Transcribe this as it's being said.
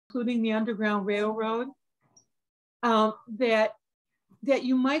including the Underground Railroad, that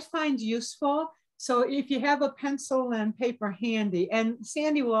you might find useful. So if you have a pencil and paper handy, and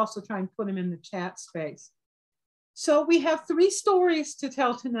Sandy will also try and put them in the chat space. So we have 3 stories to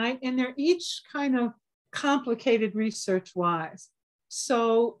tell tonight, and they're each kind of complicated research-wise.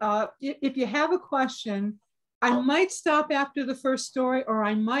 So if you have a question, I might stop after the first story, or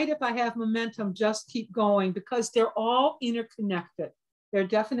I might, if I have momentum, just keep going, because they're all interconnected. They're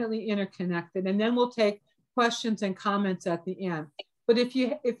definitely interconnected. And then we'll take questions and comments at the end. But if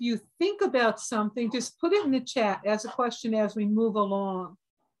you think about something, just put it in the chat as a question as we move along.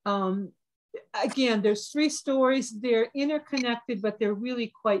 Again, there's 3 stories. They're interconnected, but they're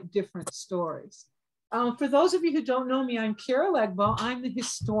really quite different stories. For those of you who don't know me, I'm Carol Egbo. I'm the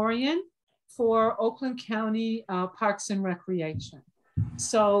historian for Oakland County Parks and Recreation.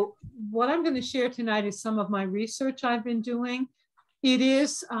 So what I'm going to share tonight is some of my research I've been doing. It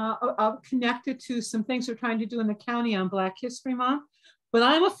is connected to some things we're trying to do in the county on Black History Month. But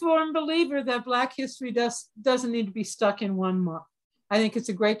I'm a firm believer that Black history doesn't need to be stuck in one month. I think it's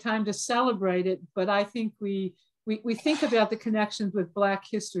a great time to celebrate it, but I think we think about the connections with Black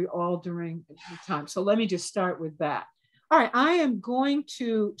history all during the time. So let me just start with that. All right, I am going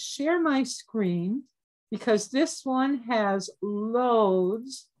to share my screen because this one has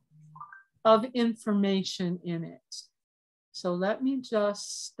loads of information in it. So let me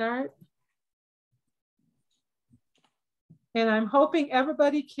just start. And I'm hoping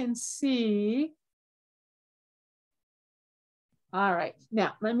everybody can see. All right,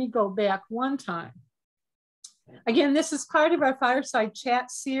 now let me go back one time. Again, this is part of our Fireside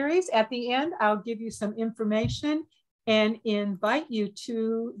Chat series. At the end, I'll give you some information and invite you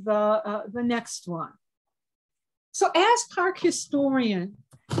to the next one. So as park historian,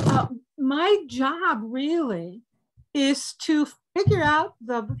 my job really is to figure out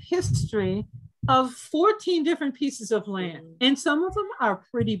the history of 14 different pieces of land, and some of them are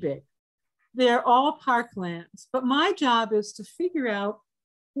pretty big. They're all parklands, but my job is to figure out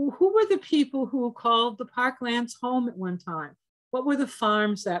who were the people who called the parklands home at one time? What were the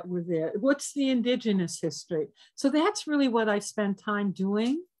farms that were there? What's the indigenous history? So that's really what I spend time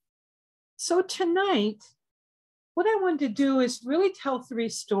doing. So tonight, what I wanted to do is really tell 3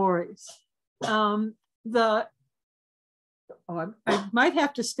 stories. I might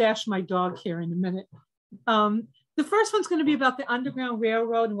have to stash my dog here in a minute. The first one's going to be about the Underground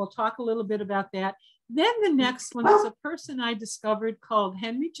Railroad, and we'll talk a little bit about that. Then the next one is a person I discovered called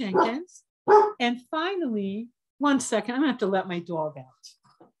Henry Jenkins. And finally, one second, I'm going to have to let my dog out.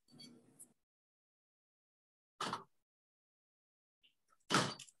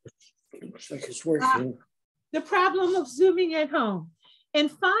 Looks like it's working. The problem of zooming at home.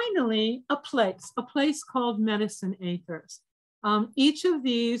 And finally, a place called Medicine Acres. Each of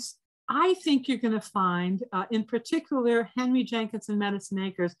these, I think you're going to find, in particular, Henry Jenkins and Medicine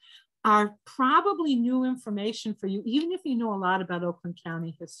Acres, are probably new information for you, even if you know a lot about Oakland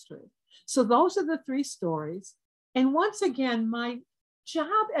County history. So those are the 3 stories. And once again, my job,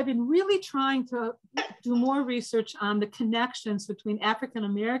 I've been really trying to do more research on the connections between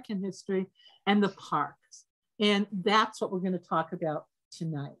African-American history and the parks. And that's what we're going to talk about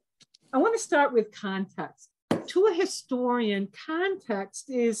tonight. I want to start with context. To a historian,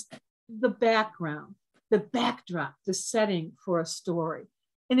 context is the background, the backdrop, the setting for a story.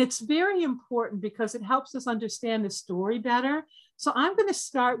 And it's very important because it helps us understand the story better. So I'm going to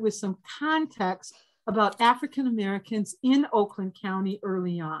start with some context about African Americans in Oakland County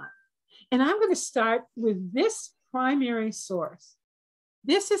early on. And I'm going to start with this primary source.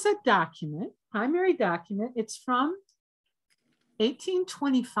 This is a document, primary document. It's from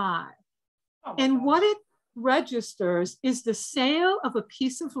 1825. And what it registers is the sale of a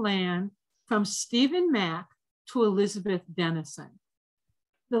piece of land from Stephen Mack to Elizabeth Dennison.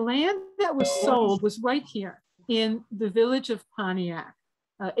 The land that was sold was right here in the village of Pontiac.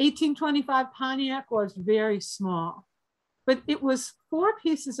 1825 Pontiac was very small, but it was 4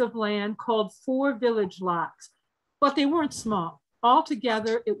 pieces of land called 4 village lots, but they weren't small.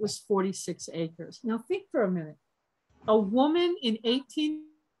 Altogether, it was 46 acres. Now think for a minute. A woman in 18...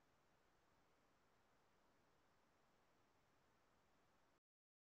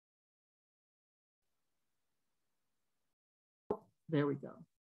 There we go.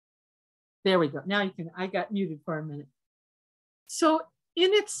 There we go. Now you can, I got muted for a minute. So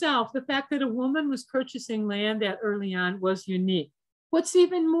in itself, the fact that a woman was purchasing land that early on was unique. What's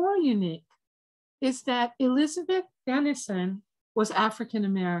even more unique is that Elizabeth Dennison was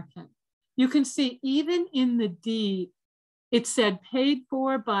African-American. You can see even in the deed, it said paid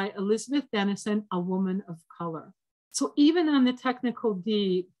for by Elizabeth Dennison, a woman of color. So even on the technical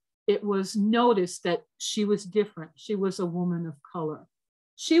deed, it was noticed that she was different. She was a woman of color.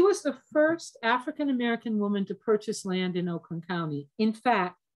 She was the first African-American woman to purchase land in Oakland County. In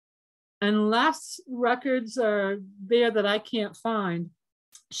fact, unless records are there that I can't find,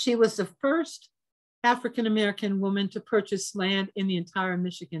 she was the first African-American woman to purchase land in the entire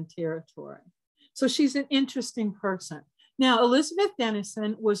Michigan territory. So she's an interesting person. Now, Elizabeth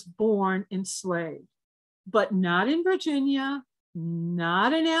Dennison was born enslaved, but not in Virginia,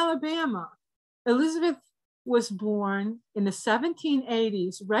 not in Alabama. Elizabeth was born in the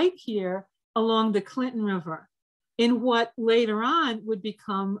 1780s right here along the Clinton River in what later on would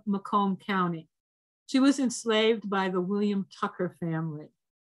become Macomb County. She was enslaved by the William Tucker family.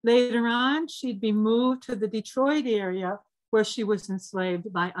 Later on, she'd be moved to the Detroit area where she was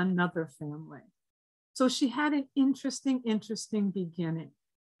enslaved by another family. So she had an interesting beginning.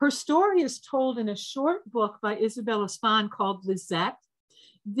 Her story is told in a short book by Isabella Spahn called Lizette.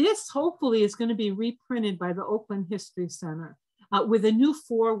 This hopefully is going to be reprinted by the Oakland History Center with a new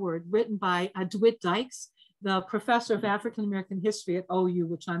foreword written by DeWitt Dykes, the professor of African American history at OU,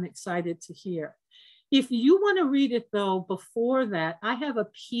 which I'm excited to hear. If you want to read it though, before that, I have a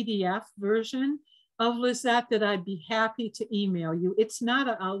PDF version of Lizette that I'd be happy to email you. It's not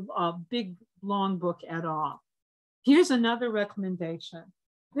a big, long book at all. Here's another recommendation.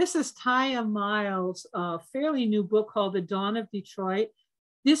 This is Taya Miles' fairly new book called The Dawn of Detroit.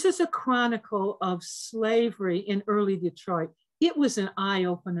 This is a chronicle of slavery in early Detroit. It was an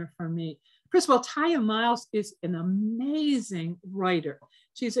eye-opener for me. First of all, Taya Miles is an amazing writer.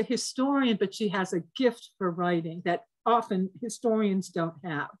 She's a historian, but she has a gift for writing that often historians don't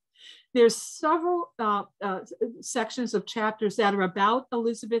have. There's several sections of chapters that are about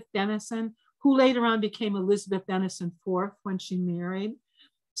Elizabeth Dennison, who later on became Elizabeth Dennison IV when she married.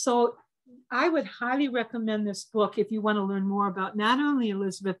 So I would highly recommend this book if you want to learn more about not only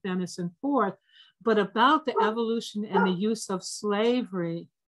Elizabeth Dennison IV, but about the evolution and the use of slavery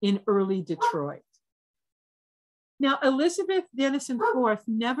in early Detroit. Now, Elizabeth Dennison IV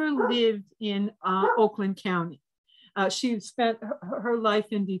never lived in Oakland County. She spent her life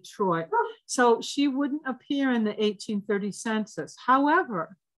in Detroit, so she wouldn't appear in the 1830 census.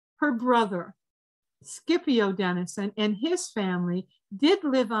 However, her brother, Scipio Dennison, and his family did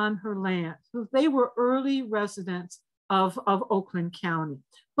live on her land. So they were early residents of Oakland County,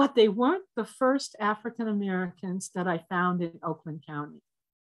 but they weren't the first African Americans that I found in Oakland County.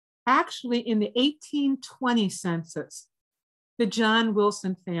 Actually, in the 1820 census, the John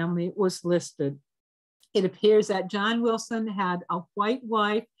Wilson family was listed. It appears that John Wilson had a white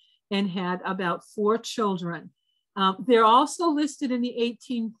wife and had about 4 children. They're also listed in the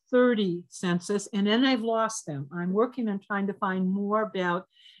 1830 census, and then I've lost them. I'm working on trying to find more about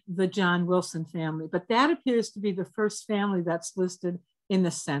the John Wilson family, but that appears to be the first family that's listed in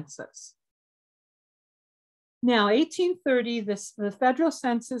the census. Now, 1830, the federal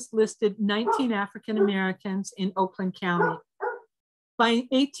census listed 19 African Americans in Oakland County. By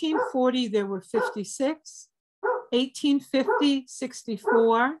 1840, there were 56, 1850,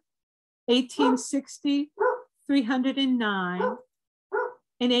 64, 1860, 309,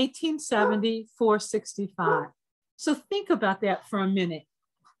 and 1870, 465. So think about that for a minute.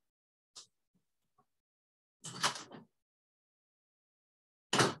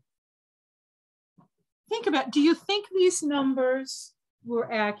 Think about, do you think these numbers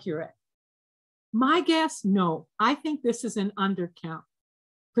were accurate? My guess, no. I think this is an undercount,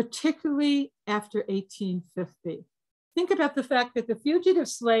 particularly after 1850. Think about the fact that the Fugitive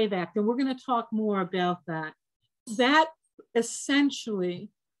Slave Act, and we're going to talk more about that, that essentially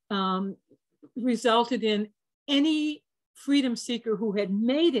resulted in any freedom seeker who had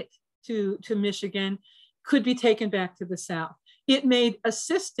made it to Michigan could be taken back to the South. It made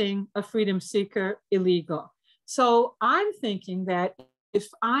assisting a freedom seeker illegal. So I'm thinking that if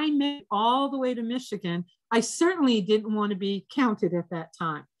I made it all the way to Michigan, I certainly didn't want to be counted at that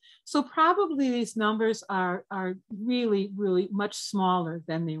time. So probably these numbers are really, really much smaller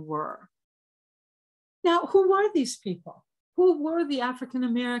than they were. Now, who were these people? Who were the African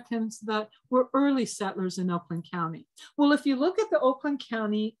Americans that were early settlers in Oakland County? Well, if you look at the Oakland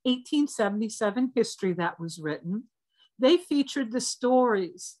County 1877 history that was written, they featured the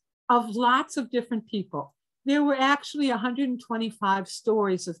stories of lots of different people. There were actually 125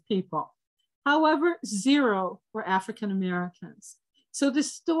 stories of people. However, 0 were African Americans. So the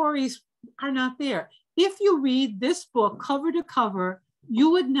stories are not there. If you read this book cover to cover, you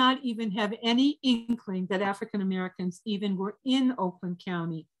would not even have any inkling that African Americans even were in Oakland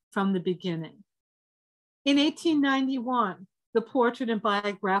County from the beginning. In 1891, the portrait and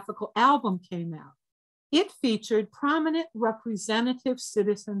biographical album came out. It featured prominent representative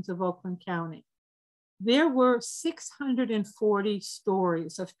citizens of Oakland County. There were 640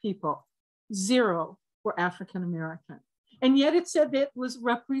 stories of people. 0 were African American. And yet it said it was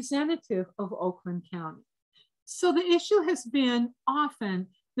representative of Oakland County. So the issue has been often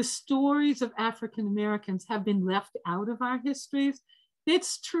the stories of African Americans have been left out of our histories.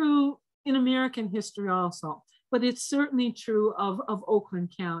 It's true in American history also, but it's certainly true of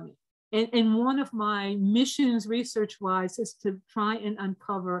Oakland County. And one of my missions research-wise is to try and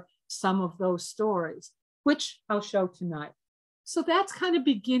uncover some of those stories, which I'll show tonight. So that's kind of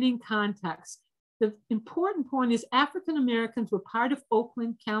beginning context. The important point is African Americans were part of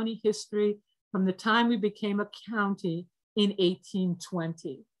Oakland County history from the time we became a county in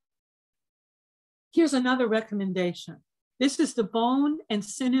 1820. Here's another recommendation. This is the bone and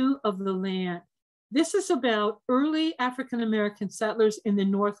sinew of the land. This is about early African American settlers in the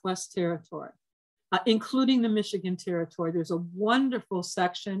Northwest Territory, including the Michigan Territory. There's a wonderful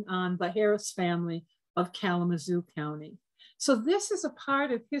section on the Harris family of Kalamazoo County. So this is a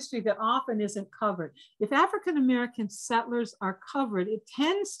part of history that often isn't covered. If African American settlers are covered, it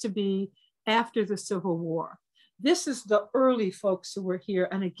tends to be after the Civil War. This is the early folks who were here.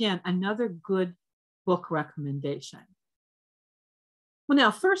 And again, another good book recommendation. Well,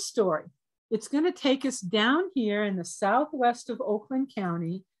 now, first story. It's going to take us down here in the southwest of Oakland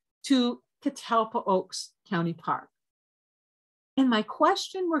County to Catalpa Oaks County Park. And my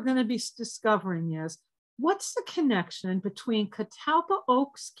question we're going to be discovering is, what's the connection between Catalpa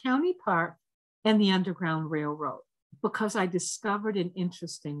Oaks County Park and the Underground Railroad? Because I discovered an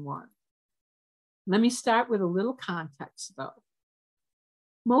interesting one. Let me start with a little context, though.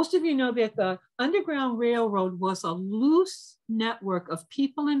 Most of you know that the Underground Railroad was a loose network of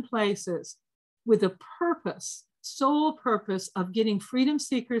people and places with a purpose, sole purpose of getting freedom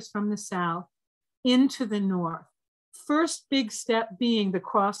seekers from the South into the North. First big step being the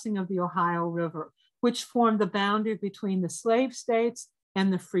crossing of the Ohio River, which formed the boundary between the slave states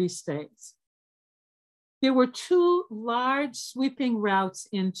and the free states. There were 2 large sweeping routes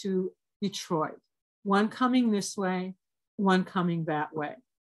into Detroit, one coming this way, one coming that way.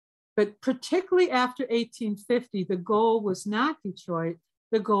 But particularly after 1850, the goal was not Detroit,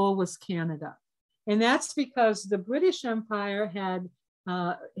 the goal was Canada. And that's because the British Empire had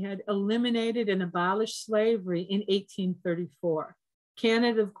eliminated and abolished slavery in 1834.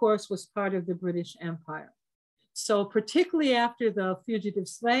 Canada, of course, was part of the British Empire. So particularly after the Fugitive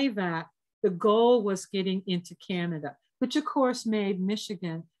Slave Act, the goal was getting into Canada, which of course made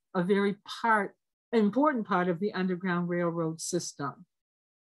Michigan a very important part of the Underground Railroad system.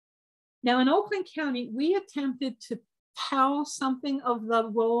 Now in Oakland County, we attempted to tell something of the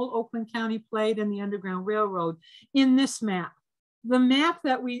role Oakland County played in the Underground Railroad in this map. The map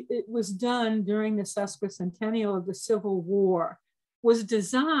that it was done during the sesquicentennial of the Civil War was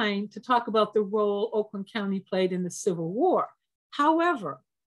designed to talk about the role Oakland County played in the Civil War. However,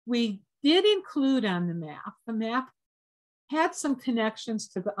 we did include on the map had some connections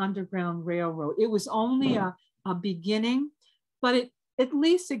to the Underground Railroad. It was only a beginning, but at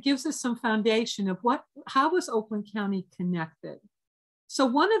least it gives us some foundation of how was Oakland County connected. So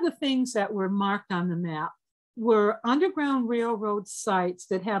one of the things that were marked on the map were Underground Railroad sites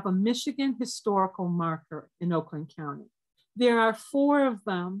that have a Michigan historical marker in Oakland County. There are 4 of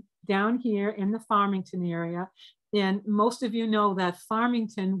them down here in the Farmington area. And most of you know that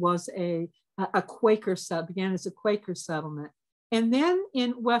Farmington was a Quaker began as a Quaker settlement. And then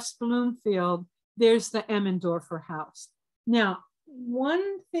in West Bloomfield, there's the Emmendorfer House. Now,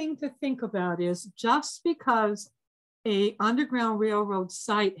 one thing to think about is just because an Underground Railroad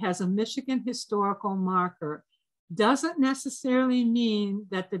site has a Michigan historical marker doesn't necessarily mean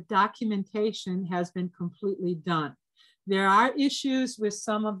that the documentation has been completely done. There are issues with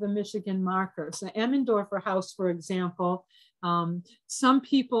some of the Michigan markers. The Emmendorfer House, for example, some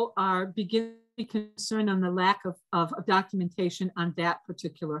people are beginning to be concerned on the lack of documentation on that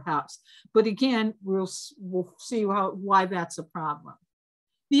particular house. But again, we'll see why that's a problem.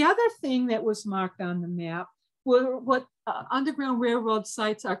 The other thing that was marked on the map were what Underground Railroad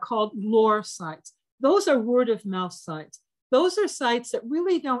sites are called lore sites. Those are word of mouth sites. Those are sites that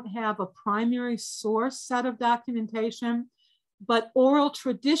really don't have a primary source set of documentation, but oral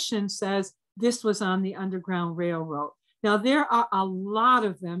tradition says this was on the Underground Railroad. Now, there are a lot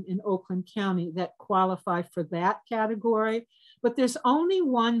of them in Oakland County that qualify for that category, but there's only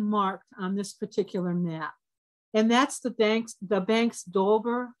one marked on this particular map, and that's the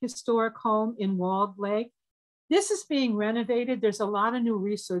Banks-Dolber Historic Home in Walled Lake. This is being renovated. There's a lot of new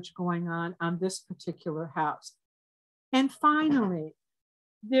research going on this particular house. And finally,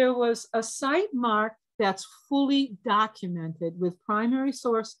 there was a site marked that's fully documented with primary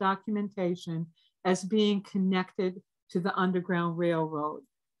source documentation as being connected to the Underground Railroad.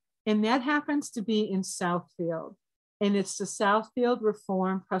 And that happens to be in Southfield. And it's the Southfield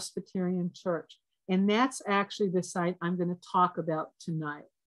Reformed Presbyterian Church. And that's actually the site I'm going to talk about tonight.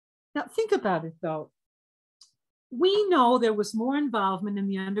 Now, think about it, though. We know there was more involvement in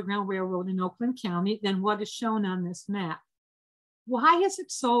the Underground Railroad in Oakland County than what is shown on this map. Why is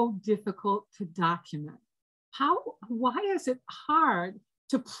it so difficult to document? Why is it hard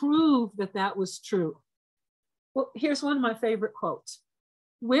to prove that that was true? Well, here's one of my favorite quotes.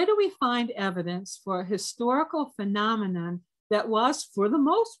 Where do we find evidence for a historical phenomenon that was, for the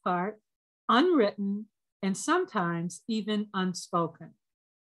most part, unwritten and sometimes even unspoken?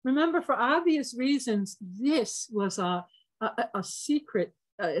 Remember, for obvious reasons, this was a secret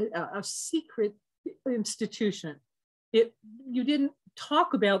institution. You didn't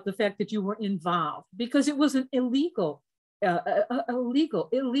talk about the fact that you were involved because it was an illegal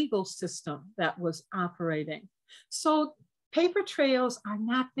system that was operating. So paper trails are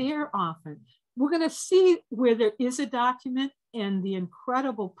not there often. We're going to see where there is a document and the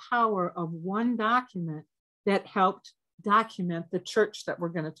incredible power of one document that helped document the church that we're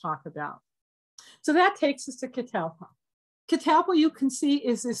going to talk about. So that takes us to Catalpa. Catalpa, you can see,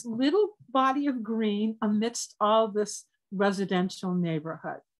 is this little body of green amidst all this residential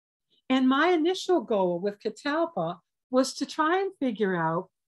neighborhood. And my initial goal with Catalpa was to try and figure out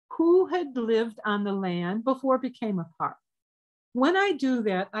who had lived on the land before it became a park. When I do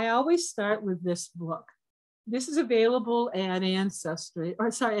that, I always start with this book. This is available at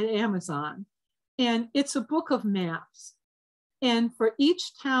Amazon. And it's a book of maps. And for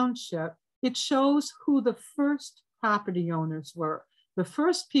each township, it shows who the first property owners were, the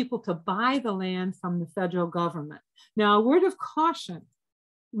first people to buy the land from the federal government. Now, a word of caution,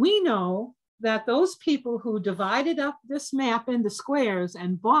 we know that those people who divided up this map into squares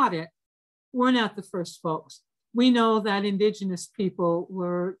and bought it were not the first folks. We know that indigenous people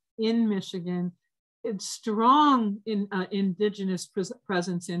were in Michigan, strong in indigenous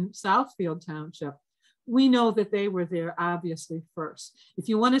presence in Southfield Township. We know that they were there obviously first. If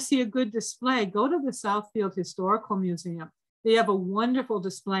you want to see a good display, go to the Southfield Historical Museum. They have a wonderful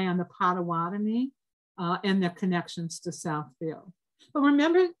display on the Potawatomi and their connections to Southfield. But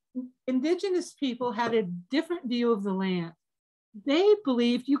remember, indigenous people had a different view of the land. They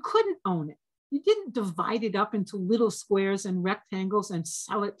believed you couldn't own it. You didn't divide it up into little squares and rectangles and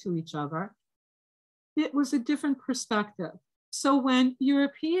sell it to each other. It was a different perspective. So when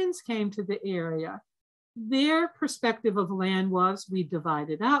Europeans came to the area, their perspective of land was we divide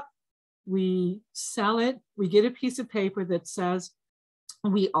it up, we sell it, we get a piece of paper that says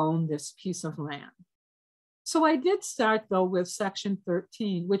we own this piece of land. So I did start though with section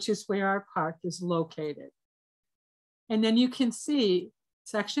 13, which is where our park is located. And then you can see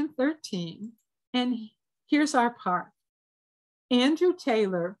section 13, and here's our park. Andrew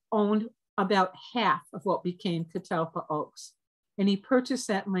Taylor owned about half of what became Catalpa Oaks, and he purchased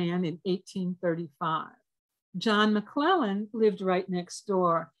that land in 1835. John McClellan lived right next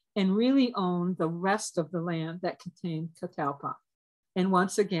door and really owned the rest of the land that contained Catalpa. And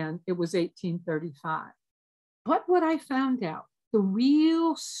once again, it was 1835. But what I found out, the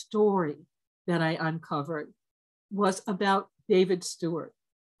real story that I uncovered was about David Stewart,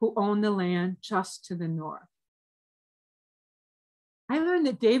 who owned the land just to the north. I learned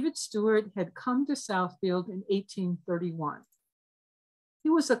that David Stewart had come to Southfield in 1831. He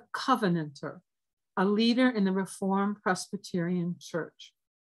was a Covenanter, a leader in the Reformed Presbyterian Church.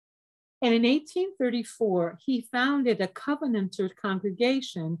 And in 1834, he founded a Covenanter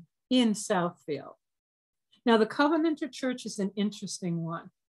congregation in Southfield. Now, the Covenanter Church is an interesting one.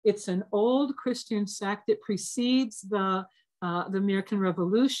 It's an old Christian sect. It precedes the American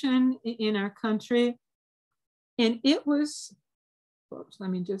Revolution in our country. And it was, oops, let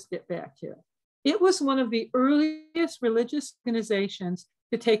me just get back here. It was one of the earliest religious organizations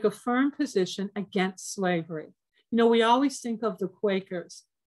to take a firm position against slavery. You know, we always think of the Quakers,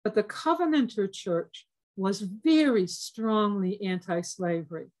 but the Covenanter Church was very strongly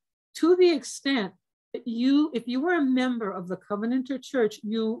anti-slavery, to the extent that if you were a member of the Covenanter Church,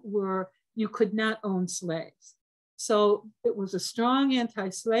 you could not own slaves. So it was a strong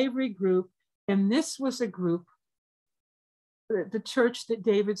anti-slavery group, and this was a group, the church that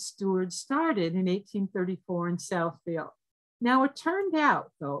David Stewart started in 1834 in Southfield. Now it turned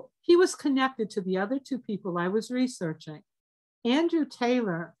out, though, he was connected to the other two people I was researching. Andrew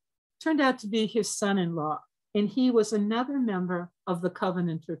Taylor turned out to be his son-in-law, and he was another member of the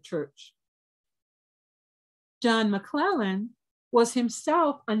Covenanter Church. John McClellan was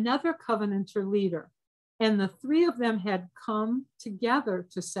himself another Covenanter leader, And the three of them had come together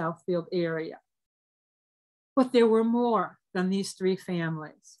to Southfield area. But there were more than these three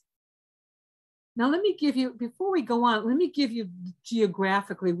families. Now, let me give you, before we go on, let me give you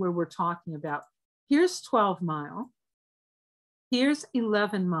geographically where we're talking about. Here's 12 Mile, here's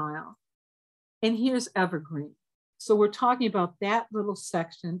 11 Mile, and here's Evergreen. So we're talking about that little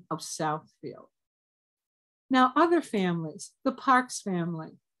section of Southfield. Now, other families, the Parks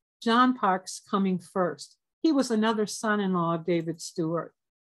family, John Parks coming first. He was another son-in-law of David Stewart.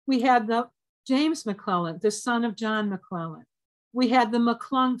 We had the James McClellan, the son of John McClellan. We had the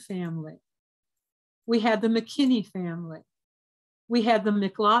McClung family. We had the McKinney family. We had the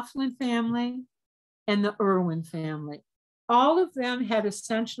McLaughlin family and the Irwin family. All of them had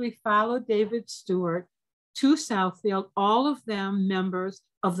essentially followed David Stewart to Southfield, all of them members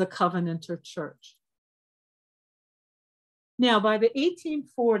of the Covenanter Church. Now, by the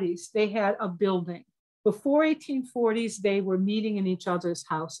 1840s, they had a building. Before 1840s, they were meeting in each other's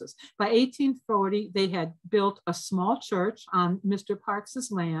houses. By 1840, they had built a small church on Mr.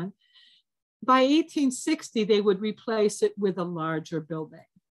 Parks's land. By 1860, they would replace it with a larger building.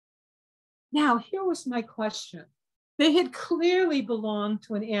 Now, here was my question. They had clearly belonged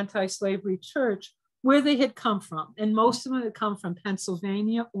to an anti-slavery church where they had come from, and most of them had come from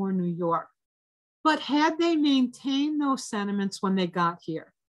Pennsylvania or New York. But had they maintained those sentiments when they got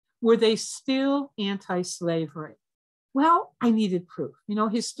here? Were they still anti-slavery? Well, I needed proof. You know,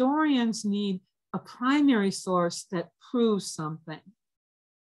 historians need a primary source that proves something.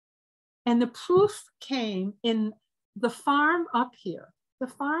 And the proof came in the farm up here. The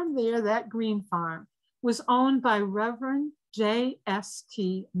farm there, that green farm, was owned by Reverend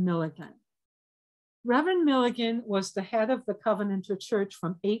J.S.T. Milligan. Reverend Milligan was the head of the Covenanter Church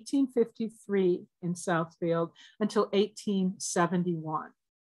from 1853 in Southfield until 1871.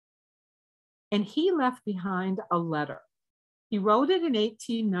 And he left behind a letter. He wrote it in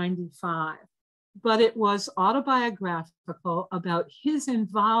 1895, but it was autobiographical about his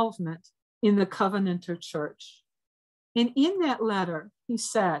involvement in the Covenanter Church. And in that letter, he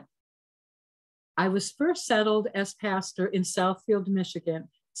said, I was first settled as pastor in Southfield, Michigan,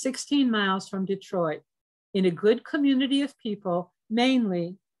 16 miles from Detroit, in a good community of people,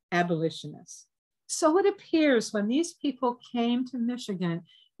 mainly abolitionists. So it appears when these people came to Michigan,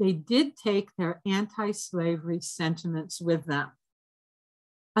 they did take their anti-slavery sentiments with them.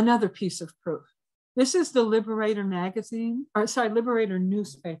 Another piece of proof. This is the Liberator Liberator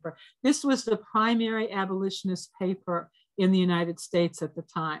newspaper. This was the primary abolitionist paper in the United States at the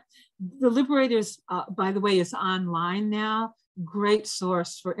time. The Liberators, by the way, is online now. Great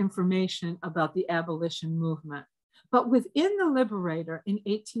source for information about the abolition movement. But within the Liberator in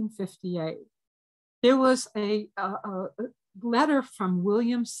 1858, there was a letter from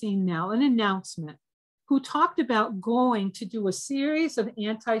William C. Nell, an announcement, who talked about going to do a series of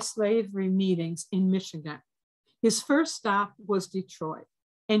anti-slavery meetings in Michigan. His first stop was Detroit.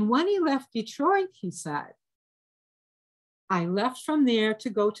 And when he left Detroit, he said, I left from there to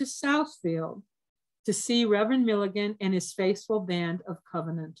go to Southfield to see Reverend Milligan and his faithful band of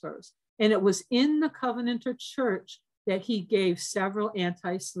Covenanters. And it was in the Covenanter Church that he gave several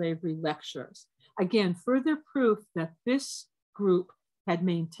anti-slavery lectures. Again, further proof that this group had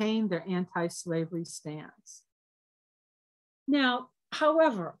maintained their anti-slavery stance. Now,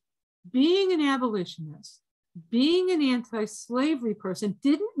 however, being an abolitionist, being an anti-slavery person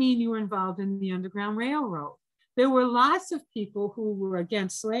didn't mean you were involved in the Underground Railroad. There were lots of people who were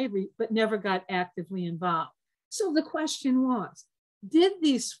against slavery, but never got actively involved. So the question was, did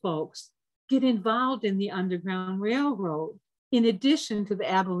these folks get involved in the Underground Railroad in addition to the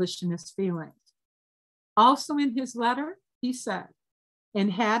abolitionist feelings? Also in his letter, he said,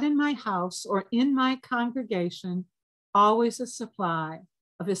 and had in my house or in my congregation always a supply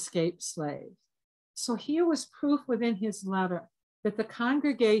of escaped slaves. So here was proof within his letter that the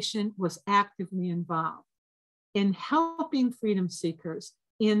congregation was actively involved in helping freedom seekers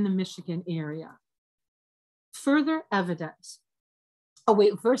in the Michigan area. Further evidence. Oh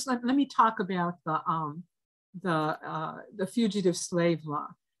wait, first let me talk about the fugitive slave law.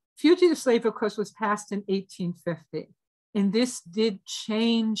 Fugitive slave, of course, was passed in 1850. And this did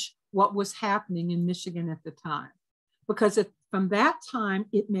change what was happening in Michigan at the time, because from that time,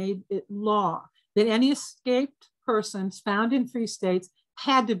 it made it law that any escaped persons found in free states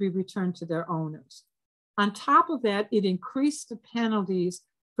had to be returned to their owners. On top of that, it increased the penalties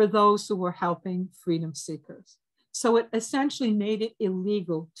for those who were helping freedom seekers. So it essentially made it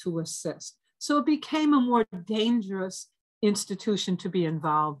illegal to assist. So it became a more dangerous institution to be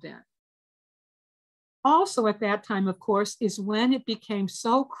involved in. Also at that time, of course, is when it became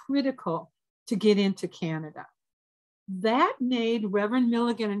so critical to get into Canada. That made Reverend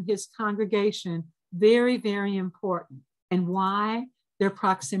Milligan and his congregation very, very important. And why? Their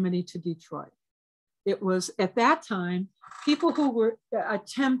proximity to Detroit. It was at that time, people who were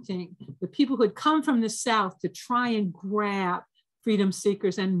attempting, the people who had come from the South to try and grab freedom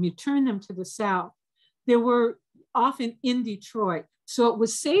seekers and return them to the South, they were often in Detroit. So it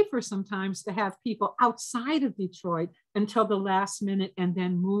was safer sometimes to have people outside of Detroit until the last minute and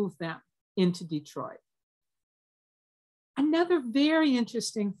then move them into Detroit. Another very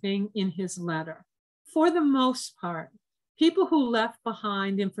interesting thing in his letter, for the most part, people who left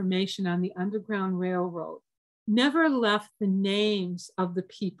behind information on the Underground Railroad never left the names of the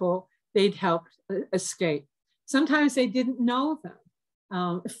people they'd helped escape. Sometimes they didn't know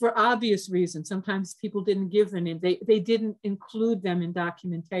them for obvious reasons. Sometimes people didn't give their name. They didn't include them in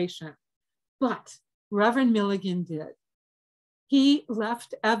documentation. But Reverend Milligan did. He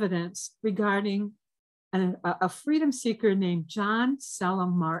left evidence regarding a freedom seeker named John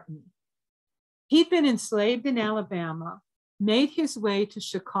Selim Martin. He'd been enslaved in Alabama, made his way to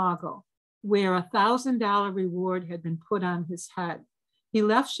Chicago, where a $1,000 reward had been put on his head. He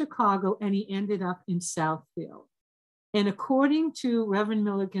left Chicago and he ended up in Southfield. And according to Reverend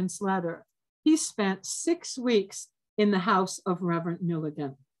Milligan's letter, he spent 6 weeks in the house of Reverend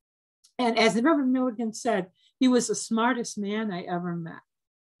Milligan. And as Reverend Milligan said, he was the smartest man I ever met.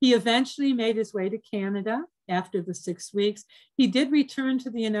 He eventually made his way to Canada after the 6 weeks. He did return to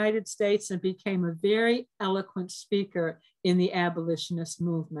the United States and became a very eloquent speaker in the abolitionist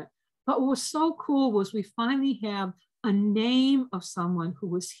movement. But what was so cool was we finally have a name of someone who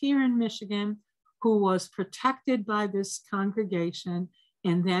was here in Michigan, who was protected by this congregation,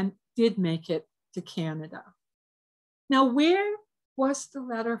 and then did make it to Canada. Now, where was the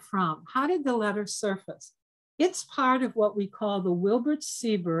letter from? How did the letter surface? It's part of what we call the Wilbert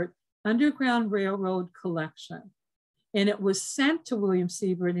Siebert Underground Railroad collection. And it was sent to William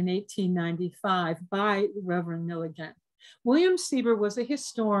Siebert in 1895 by Reverend Milligan. William Siebert was a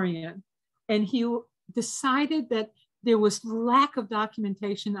historian, and he decided that there was lack of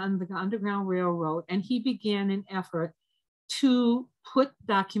documentation on the Underground Railroad, and he began an effort to put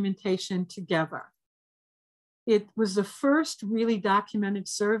documentation together. It was the first really documented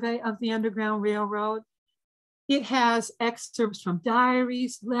survey of the Underground Railroad. It has excerpts from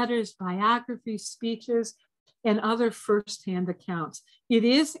diaries, letters, biographies, speeches, and other firsthand accounts. It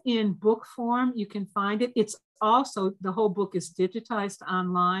is in book form. You can find it. It's also, the whole book is digitized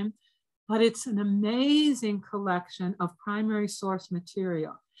online, but it's an amazing collection of primary source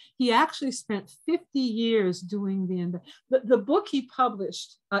material. He actually spent 50 years doing the book he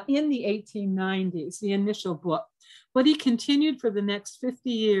published in the 1890s, the initial book, but he continued for the next 50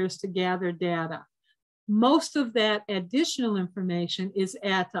 years to gather data. Most of that additional information is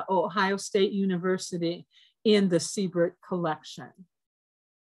at the Ohio State University in the Siebert collection.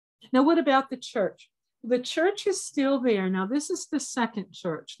 Now, what about the church? The church is still there. Now, this is the second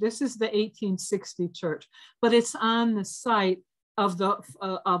church. This is the 1860 church, but it's on the site of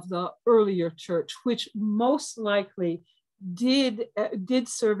the earlier church, which most likely did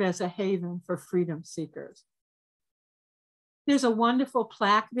serve as a haven for freedom seekers. There's a wonderful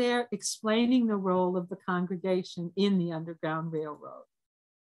plaque there explaining the role of the congregation in the Underground Railroad.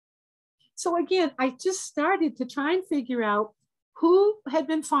 So again, I just started to try and figure out who had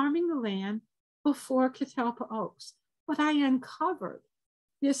been farming the land before Catalpa Oaks. But I uncovered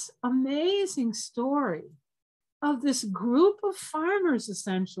this amazing story of this group of farmers,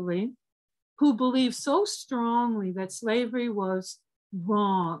 essentially, who believed so strongly that slavery was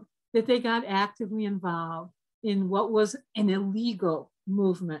wrong, that they got actively involved in what was an illegal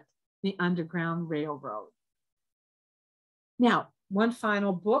movement, the Underground Railroad. Now, one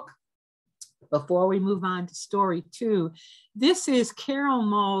final book before we move on to story 2. This is Carol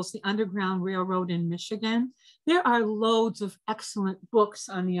Mull's The Underground Railroad in Michigan. There are loads of excellent books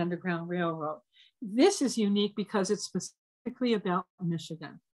on the Underground Railroad. This is unique because it's specifically about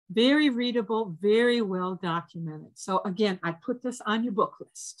Michigan. Very readable, very well documented. So again, I put this on your book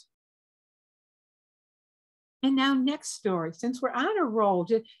list. And now next story, since we're on a roll,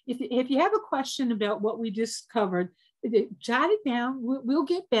 if you have a question about what we just covered, jot it down, we'll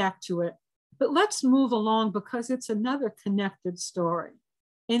get back to it. But let's move along because it's another connected story.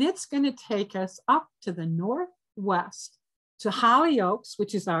 And it's going to take us up to the northwest to Hollyoaks,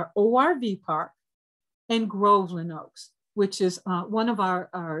 which is our ORV park, and Groveland Oaks, which is one of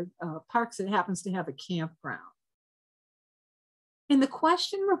our parks that happens to have a campground. And the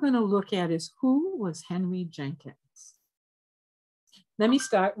question we're going to look at is, who was Henry Jenkins? Let me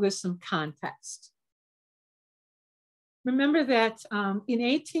start with some context. Remember that in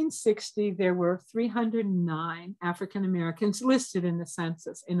 1860, there were 309 African Americans listed in the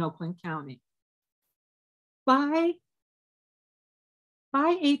census in Oakland County. By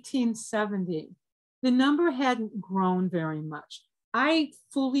 1870, the number hadn't grown very much. I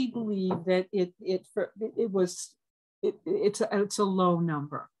fully believe that it's a low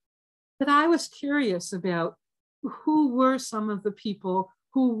number. But I was curious about who were some of the people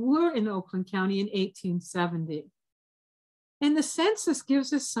who were in Oakland County in 1870. And the census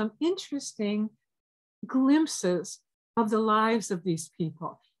gives us some interesting glimpses of the lives of these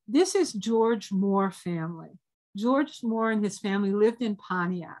people. This is George Moore family. George Moore and his family lived in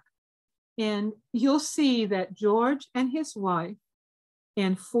Pontiac. And you'll see that George and his wife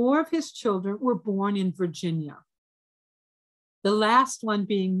and 4 of his children were born in Virginia. The last one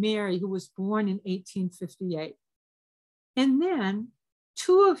being Mary, who was born in 1858. And then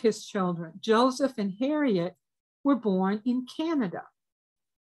 2 of his children, Joseph and Harriet, were born in Canada.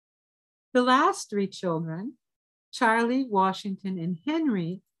 The last 3 children, Charlie, Washington, and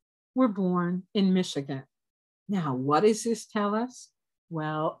Henry, were born in Michigan. Now, what does this tell us?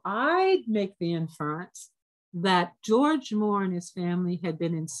 Well, I'd make the inference that George Moore and his family had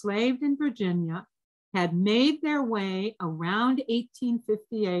been enslaved in Virginia, had made their way around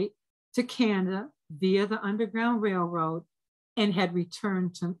 1858 to Canada via the Underground Railroad, and had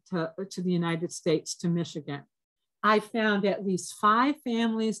returned to the United States, to Michigan. I found at least 5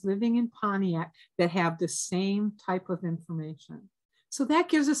 families living in Pontiac that have the same type of information. So that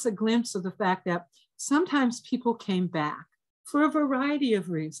gives us a glimpse of the fact that sometimes people came back for a variety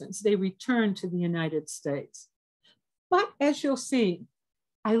of reasons. They returned to the United States. But as you'll see,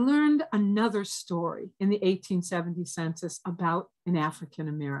 I learned another story in the 1870 census about an African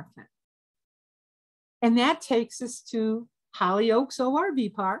American. And that takes us to Hollyoaks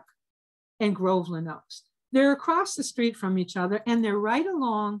ORV Park and Groveland Oaks. They're across the street from each other, and they're right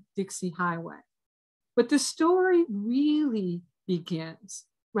along Dixie Highway. But the story really begins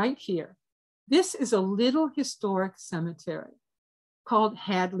right here. This is a little historic cemetery called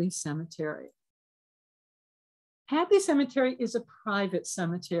Hadley Cemetery. Hadley Cemetery is a private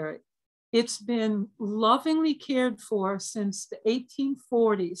cemetery. It's been lovingly cared for since the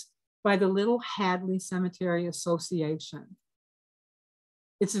 1840s by the Little Hadley Cemetery Association.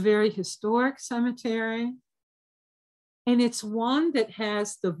 It's a very historic cemetery, and it's one that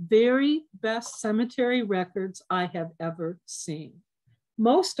has the very best cemetery records I have ever seen.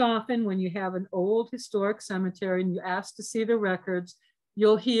 Most often when you have an old historic cemetery and you ask to see the records,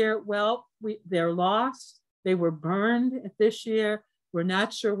 you'll hear, well, they're lost, they were burned this year, we're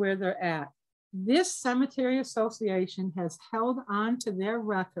not sure where they're at. This cemetery association has held on to their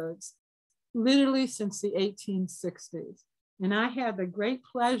records literally since the 1860s. And I had the great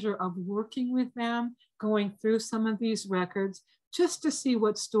pleasure of working with them, going through some of these records just to see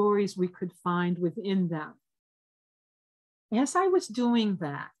what stories we could find within them. As I was doing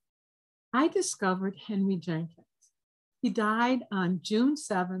that, I discovered Henry Jenkins. He died on June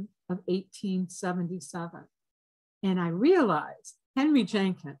 7th of 1877. And I realized Henry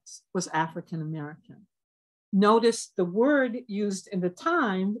Jenkins was African American. Notice the word used in the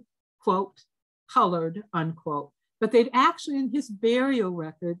time, quote, colored, unquote. But they'd actually, in his burial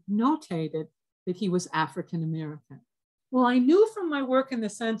record, notated that he was African American. Well, I knew from my work in the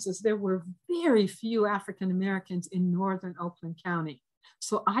census, there were very few African Americans in northern Oakland County.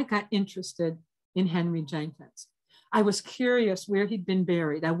 So I got interested in Henry Jenkins. I was curious where he'd been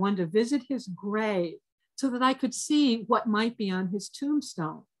buried. I wanted to visit his grave so that I could see what might be on his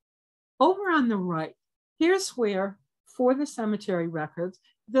tombstone. Over on the right, here's where, for the cemetery records,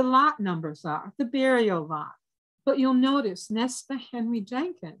 the lot numbers are, the burial lot. But you'll notice next to Henry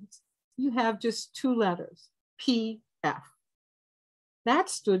Jenkins, you have just 2 letters, P.F. That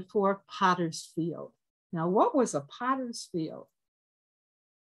stood for Potter's Field. Now, what was a Potter's Field?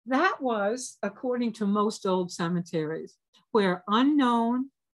 That was, according to most old cemeteries, where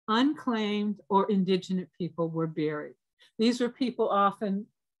unknown, unclaimed, or indigenous people were buried. These were people often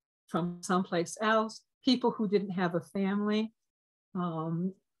from someplace else, people who didn't have a family.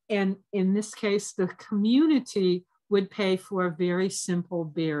 And in this case, the community would pay for a very simple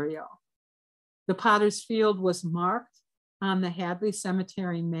burial. The Potter's Field was marked on the Hadley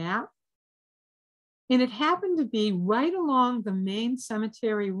Cemetery map. And it happened to be right along the main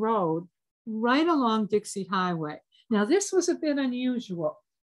cemetery road, right along Dixie Highway. Now, this was a bit unusual.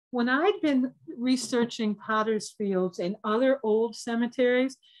 When I'd been researching Potter's Fields and other old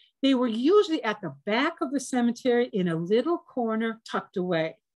cemeteries, they were usually at the back of the cemetery in a little corner tucked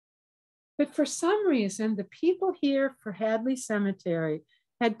away. But for some reason, the people here for Hadley Cemetery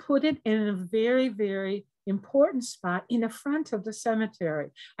had put it in a very, very important spot in the front of the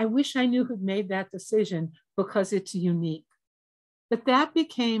cemetery. I wish I knew who'd made that decision because it's unique. But that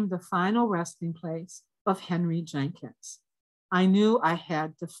became the final resting place of Henry Jenkins. I knew I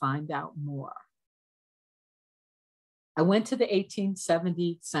had to find out more. I went to the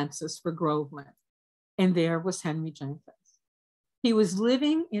 1870 census for Groveland, and there was Henry Jenkins. He was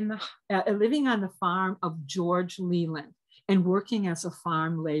living on the farm of George Leland and working as a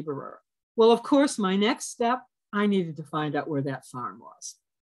farm laborer. Well, of course, my next step, I needed to find out where that farm was.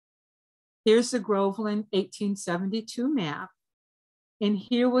 Here's the Groveland 1872 map, and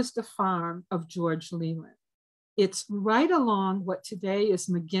here was the farm of George Leland. It's right along what today is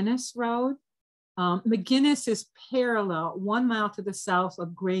McGinnis Road. McGinnis is parallel, 1 mile to the south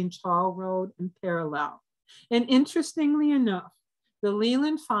of Grange Hall Road and parallel. And interestingly enough, the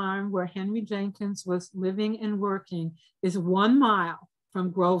Leland farm where Henry Jenkins was living and working is 1 mile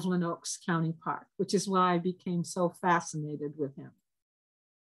from Groveland Oaks County Park, which is why I became so fascinated with him.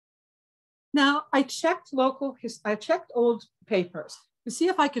 Now, I checked old papers to see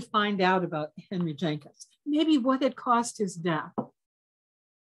if I could find out about Henry Jenkins, maybe what had caused his death.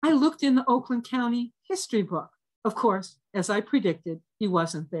 I looked in the Oakland County history book. Of course, as I predicted, he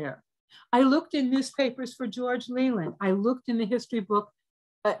wasn't there. I looked in newspapers for George Leland. I looked in the history book,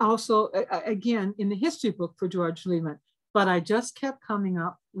 again, in the history book for George Leland, but I just kept coming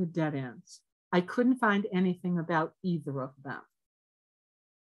up with dead ends. I couldn't find anything about either of them.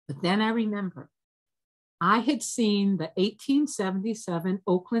 But then I remembered, I had seen the 1877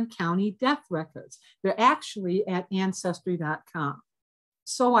 Oakland County death records. They're actually at ancestry.com.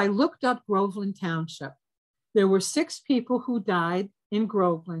 So I looked up Groveland Township. There were 6 people who died in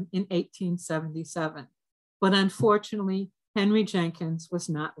Groveland in 1877, but unfortunately, Henry Jenkins was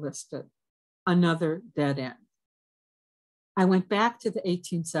not listed. Another dead end. I went back to the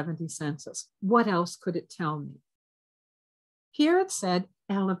 1870 census. What else could it tell me? Here it said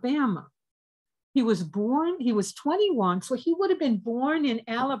Alabama. He was 21, so he would have been born in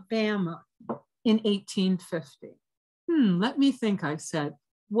Alabama in 1850. Let me think, I said.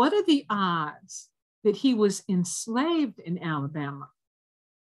 What are the odds that he was enslaved in Alabama?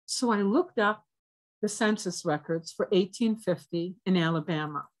 So I looked up the census records for 1850 in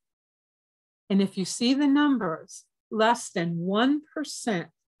Alabama. And if you see the numbers, less than 1%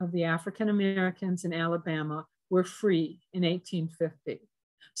 of the African Americans in Alabama were free in 1850.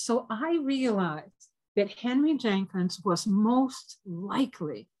 So I realized that Henry Jenkins was most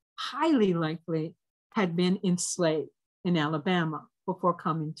likely, highly likely, had been enslaved in Alabama before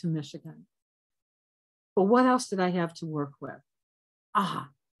coming to Michigan. But what else did I have to work with? I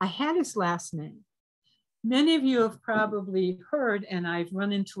had his last name. Many of you have probably heard, and I've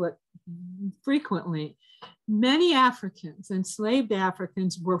run into it frequently, many Africans, enslaved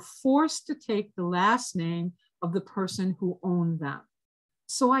Africans, were forced to take the last name of the person who owned them.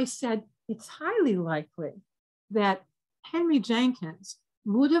 So I said, it's highly likely that Henry Jenkins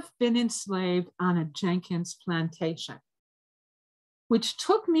would have been enslaved on a Jenkins plantation, which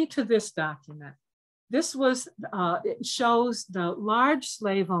took me to this document. This was, it shows the large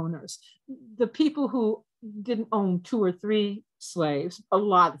slave owners, the people who didn't own 2 or 3 slaves. A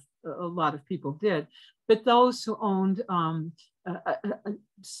lot of people did, but those who owned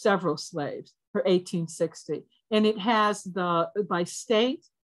several slaves for 1860. And it has the by state,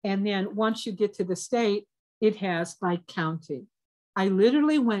 and then once you get to the state, it has by county. I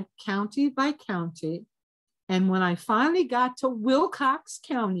literally went county by county, and when I finally got to Wilcox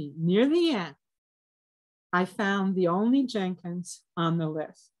County near the end, I found the only Jenkins on the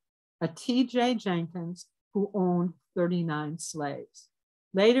list, a T.J. Jenkins who owned 39 slaves.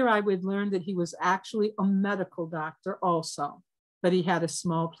 Later, I would learn that he was actually a medical doctor also, but he had a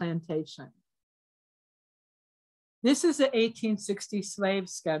small plantation. This is the 1860 slave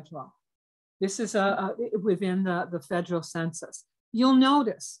schedule. This is within the federal census. You'll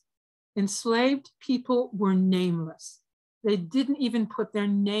notice enslaved people were nameless. They didn't even put their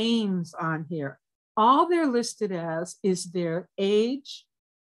names on here. All they're listed as is their age,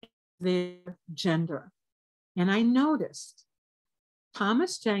 their gender. And I noticed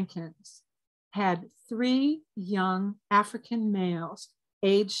Thomas Jenkins had 3 young African males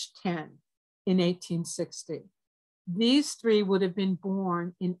aged 10 in 1860. These 3 would have been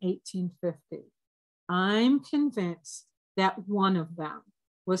born in 1850. I'm convinced that one of them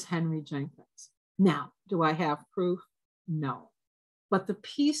was Henry Jenkins. Now, do I have proof? No. But the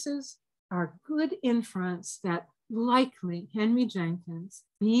pieces are good inference that likely Henry Jenkins,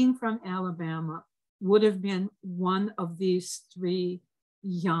 being from Alabama, would have been one of these 3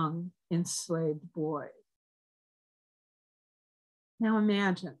 young enslaved boys. Now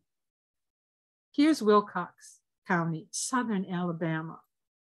imagine, Here's Wilcox County, southern Alabama.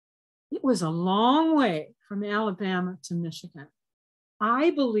 It was a long way from Alabama to Michigan.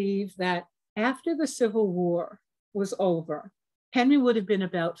 I believe that after the Civil War was over, Henry would have been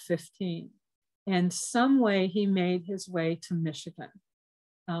about 15, and some way he made his way to Michigan.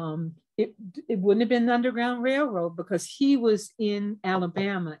 It wouldn't have been the Underground Railroad because he was in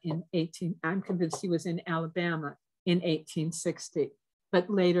Alabama I'm convinced he was in Alabama in 1860, but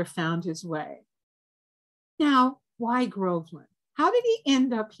later found his way. Now, why Groveland? How did he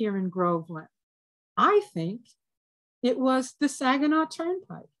end up here in Groveland? I think it was the Saginaw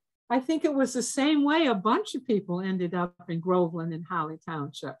Turnpike. I think it was the same way a bunch of people ended up in Groveland and Holly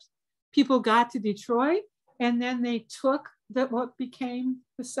townships. People got to Detroit, and then they took what became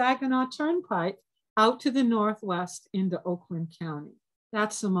the Saginaw Turnpike out to the northwest into Oakland County.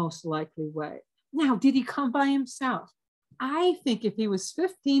 That's the most likely way. Now, did he come by himself? I think if he was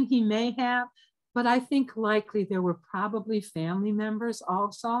 15, he may have, but I think likely there were probably family members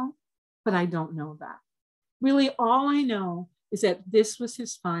also, but I don't know that. Really, all I know is that this was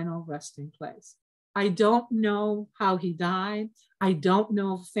his final resting place. I don't know how he died. I don't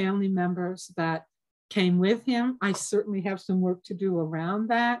know family members that came with him. I certainly have some work to do around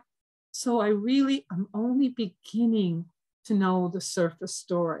that. So I'm only beginning to know the surface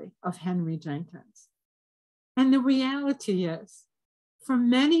story of Henry Jenkins. And the reality is, for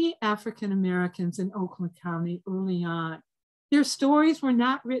many African Americans in Oakland County early on, their stories were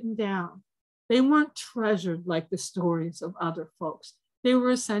not written down. They weren't treasured like the stories of other folks. They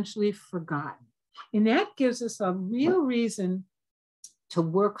were essentially forgotten. And that gives us a real reason to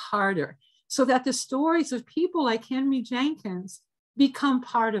work harder so that the stories of people like Henry Jenkins become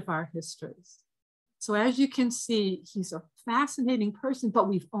part of our histories. So as you can see, he's a fascinating person, but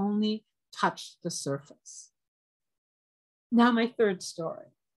we've only touched the surface. Now, my third story.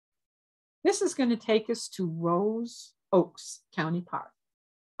 This is going to take us to Rose Oaks County Park,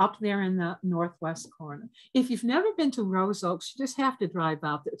 up there in the northwest corner. If you've never been to Rose Oaks, you just have to drive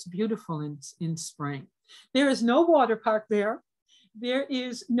out there. It's beautiful in spring. There is no water park there. There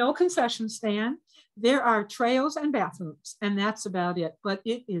is no concession stand. There are trails and bathrooms, and that's about it. But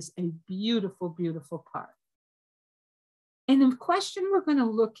it is a beautiful, beautiful park. And the question we're going to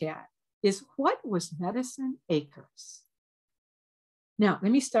look at is, what was Medicine Acres? Now,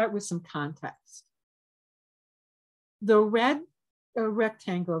 let me start with some context. The red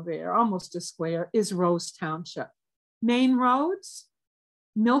rectangle there, almost a square, is Rose Township. Main roads,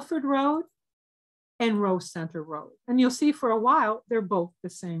 Milford Road and Rose Center Road. And you'll see for a while, they're both the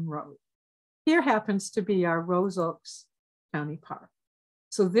same road. Here happens to be our Rose Oaks County Park.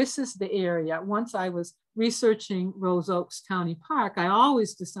 So this is the area. Once I was researching Rose Oaks County Park, I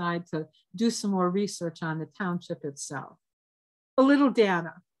always decide to do some more research on the township itself. A little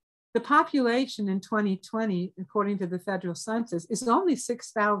data. The population in 2020, according to the federal census, is only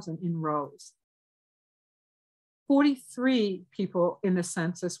 6,000 in Rose. 43 people in the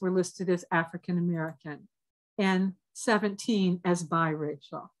census were listed as African American and 17 as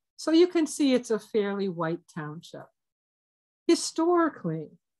biracial. So you can see it's a fairly white township. Historically,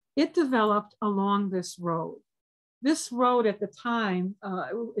 it developed along this road. This road at the time,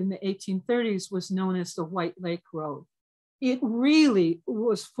 in the 1830s, was known as the White Lake Road. It really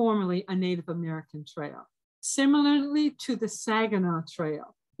was formerly a Native American trail, similarly to the Saginaw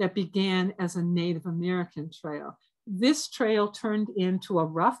Trail that began as a Native American trail. This trail turned into a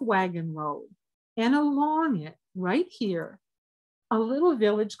rough wagon road, and along it, right here, a little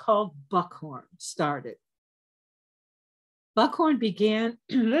village called Buckhorn started. Buckhorn began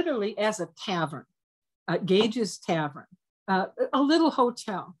literally as a tavern, Gage's Tavern, a little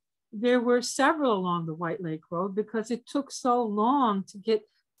hotel. There were several along the White Lake Road because it took so long to get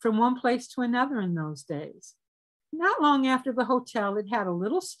from one place to another in those days. Not long after the hotel, it had a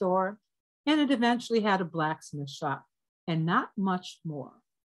little store, and it eventually had a blacksmith shop, and not much more,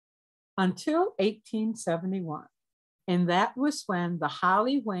 until 1871. And that was when the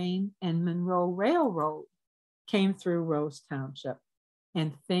Holly, Wayne, and Monroe Railroad came through Rose Township,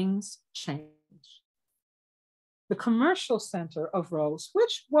 and things changed. The commercial center of Rose,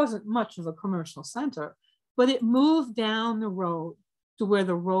 which wasn't much of a commercial center, but it moved down the road to where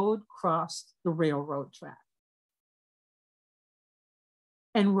the road crossed the railroad track.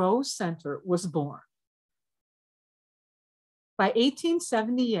 And Rose Center was born. By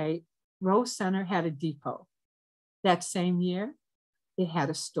 1878, Rose Center had a depot. That same year, it had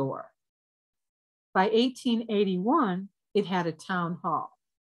a store. By 1881, it had a town hall,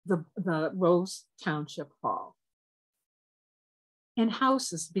 the Rose Township Hall. And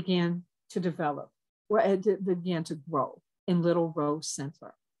houses began to develop, began to grow in Little Rose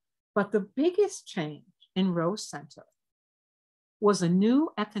Center. But the biggest change in Rose Center was a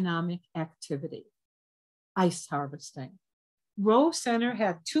new economic activity, ice harvesting. Rose Center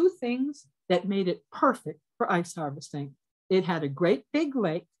had two things that made it perfect for ice harvesting. It had a great big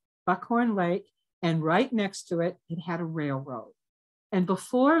lake, Buckhorn Lake, and right next to it, it had a railroad. And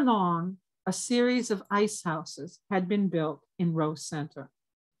before long, a series of ice houses had been built in Rose Center,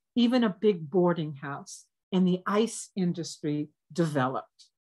 even a big boarding house, and the ice industry developed.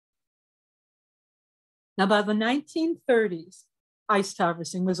 Now, by the 1930s, ice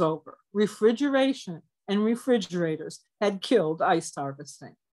harvesting was over. Refrigeration and refrigerators had killed ice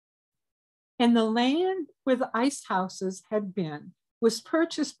harvesting. And the land where the ice houses had been was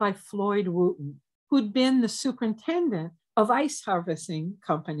purchased by Floyd Wooten, who'd been the superintendent of ice harvesting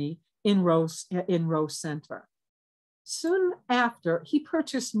company in Rose Center. Soon after, he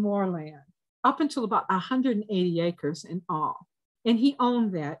purchased more land, up until about 180 acres in all, and he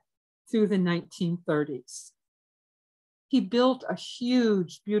owned that through the 1930s. He built a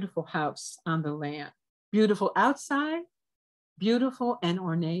huge, beautiful house on the land, beautiful outside, beautiful and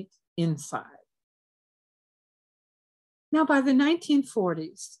ornate inside. Now, by the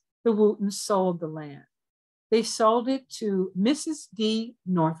 1940s, the Wootens sold the land. They sold it to Mrs. D.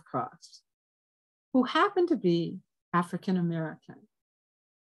 Northcross, who happened to be African American.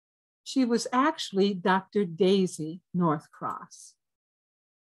 She was actually Dr. Daisy Northcross.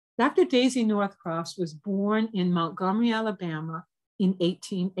 Dr. Daisy Northcross was born in Montgomery, Alabama in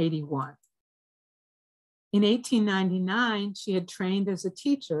 1881. In 1899, she had trained as a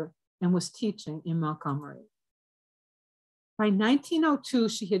teacher and was teaching in Montgomery. By 1902,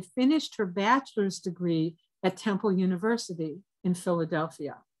 she had finished her bachelor's degree at Temple University in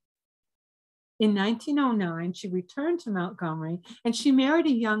Philadelphia. In 1909, she returned to Montgomery and she married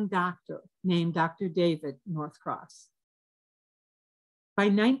a young doctor named Dr. David Northcross. By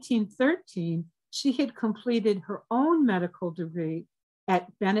 1913, she had completed her own medical degree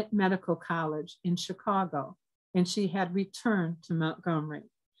at Bennett Medical College in Chicago, and she had returned to Montgomery.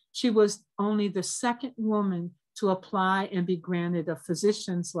 She was only the second woman to apply and be granted a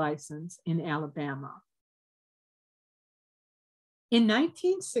physician's license in Alabama. In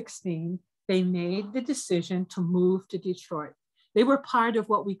 1916, they made the decision to move to Detroit. They were part of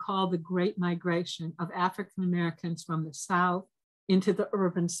what we call the Great Migration of African Americans from the South into the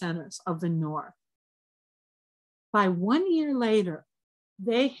urban centers of the North. By 1 year later,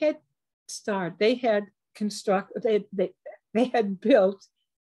 they had built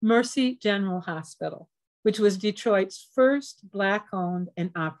Mercy General Hospital, which was Detroit's first Black-owned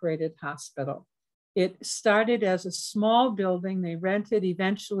and operated hospital. It started as a small building. They rented.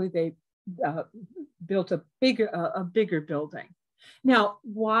 Eventually, they built a bigger building. Now,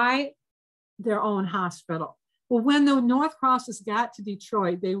 why their own hospital? Well, when the Northcrosses got to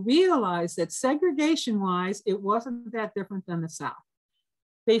Detroit, they realized that segregation-wise, it wasn't that different than the South.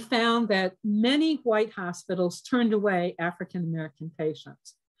 They found that many white hospitals turned away African-American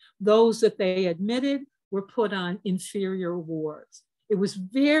patients. Those that they admitted were put on inferior wards. It was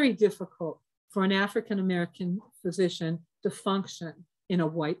very difficult for an African-American physician to function in a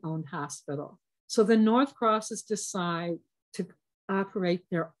white-owned hospital. So the Northcrosses decide to operate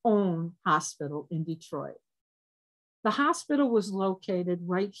their own hospital in Detroit. The hospital was located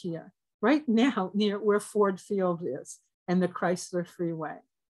right here, right now near where Ford Field is and the Chrysler Freeway.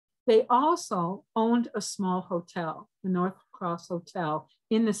 They also owned a small hotel, the Northcross Hotel,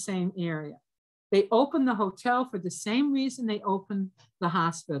 in the same area. They opened the hotel for the same reason they opened the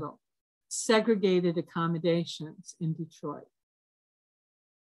hospital: segregated accommodations in Detroit.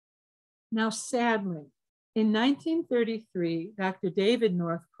 Now, sadly, in 1933, Dr. David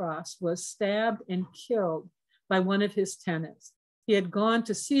Northcross was stabbed and killed by one of his tenants. He had gone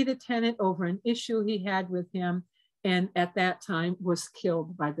to see the tenant over an issue he had with him, and at that time was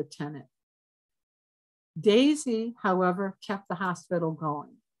killed by the tenant. Daisy, however, kept the hospital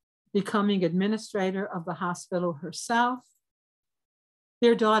going, becoming administrator of the hospital herself.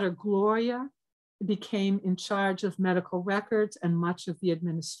 Their daughter, Gloria, became in charge of medical records and much of the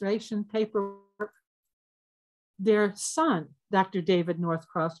administration paperwork. Their son, Dr. David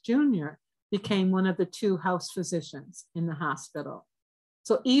Northcross Jr., became one of the two house physicians in the hospital.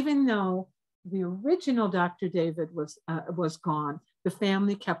 So even though the original Dr. David was gone, the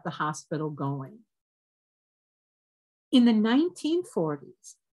family kept the hospital going. In the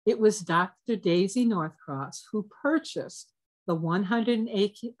 1940s, it was Dr. Daisy Northcross who purchased the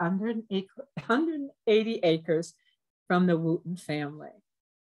 180 acres from the Wooten family.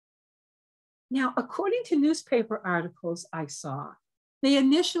 Now, according to newspaper articles I saw, they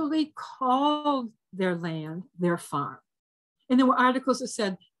initially called their land their farm. And there were articles that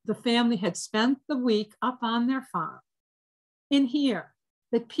said the family had spent the week up on their farm. And here,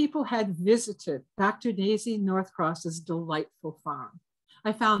 that people had visited Dr. Daisy Northcross's delightful farm.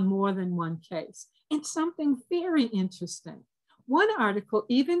 I found more than one case, and something very interesting. One article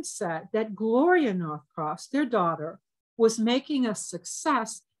even said that Gloria Northcross, their daughter, was making a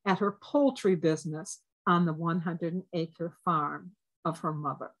success at her poultry business on the 100-acre farm of her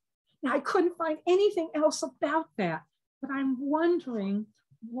mother. Now, I couldn't find anything else about that, but I'm wondering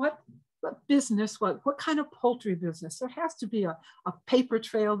what business, what kind of poultry business. There has to be a paper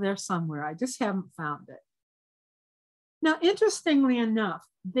trail there somewhere. I just haven't found it. Now, interestingly enough,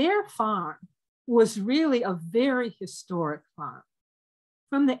 their farm was really a very historic farm.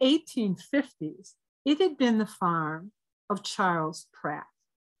 From the 1850s, it had been the farm of Charles Pratt.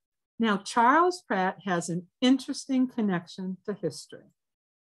 Now, Charles Pratt has an interesting connection to history.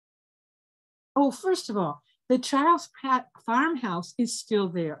 Oh, first of all, the Charles Pratt farmhouse is still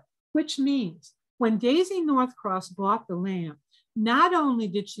there, which means when Daisy Northcross bought the land, not only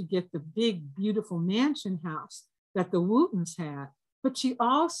did she get the big, beautiful mansion house that the Wootons had, but she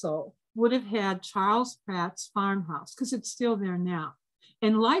also would have had Charles Pratt's farmhouse, because it's still there now,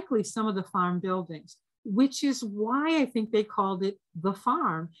 and likely some of the farm buildings, which is why I think they called it the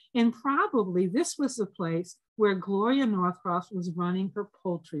farm. And probably this was the place where Gloria Northcross was running her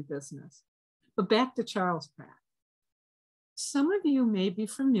poultry business. But back to Charles Pratt. Some of you may be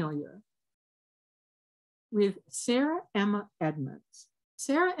familiar with Sarah Emma Edmonds.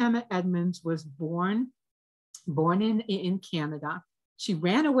 Sarah Emma Edmonds was born in Canada. She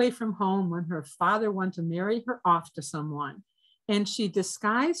ran away from home when her father wanted to marry her off to someone, and she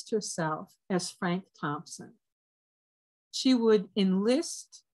disguised herself as Frank Thompson. She would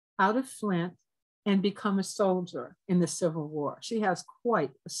enlist out of Flint and become a soldier in the Civil War. She has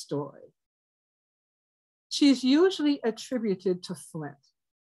quite a story. She's usually attributed to Flint,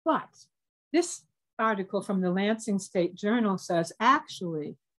 but this article from the Lansing State Journal says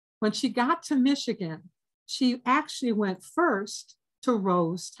actually, when she got to Michigan, she actually went first to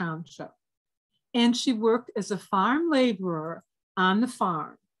Rose Township, and she worked as a farm laborer on the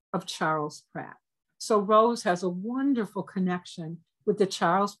farm of Charles Pratt. So Rose has a wonderful connection with the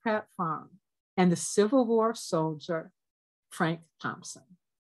Charles Pratt farm and the Civil War soldier, Frank Thompson.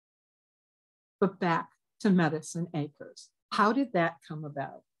 But back to Medicine Acres. How did that come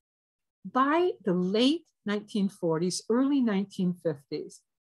about? By the late 1940s, early 1950s,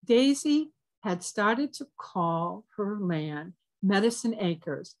 Daisy had started to call her land Medicine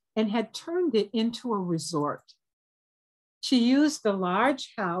Acres and had turned it into a resort. She used the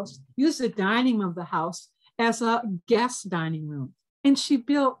large house, used the dining room of the house as a guest dining room. And she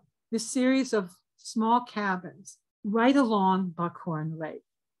built this series of small cabins right along Buckhorn Lake.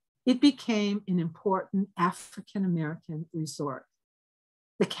 It became an important African-American resort.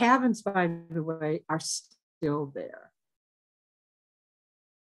 The cabins, by the way, are still there.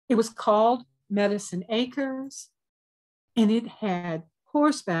 It was called Medicine Acres, and it had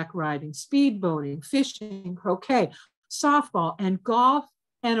horseback riding, speedboating, fishing, croquet, softball, and golf,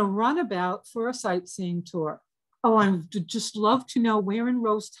 and a runabout for a sightseeing tour. Oh, I would just love to know where in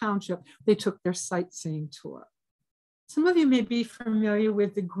Rose Township they took their sightseeing tour. Some of you may be familiar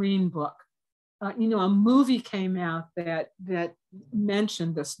with the Green Book. A movie came out that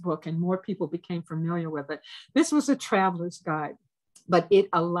mentioned this book, and more people became familiar with it. This was a traveler's guide, but it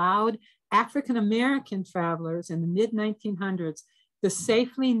allowed African-American travelers in the mid-1900s to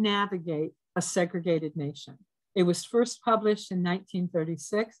safely navigate a segregated nation. It was first published in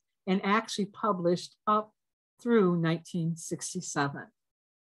 1936 and actually published up through 1967.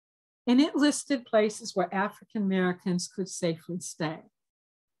 And it listed places where African Americans could safely stay.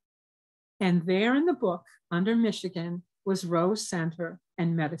 And there in the book, under Michigan, was Rose Center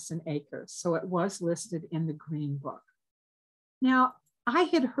and Medicine Acres. So it was listed in the Green Book. Now, I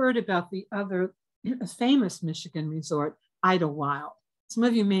had heard about the other famous Michigan resort, Idlewild. Some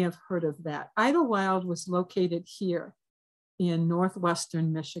of you may have heard of that. Idlewild was located here in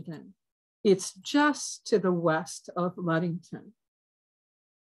northwestern Michigan. It's just to the west of Ludington.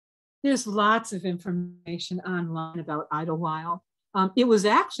 There's lots of information online about Idlewild. It was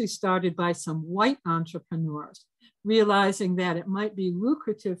actually started by some white entrepreneurs, realizing that it might be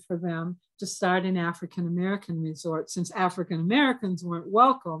lucrative for them to start an African-American resort, since African-Americans weren't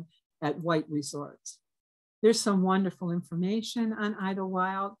welcome at white resorts. There's some wonderful information on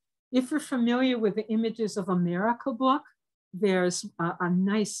Idlewild. If you're familiar with the Images of America book, there's a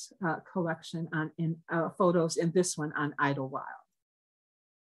nice collection in photos in this one on Idlewild.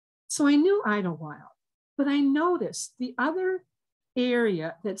 So I knew Idlewild, but I noticed the other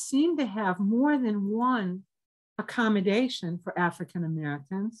area that seemed to have more than one accommodation for African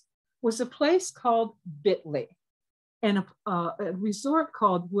Americans was a place called Bitley and a resort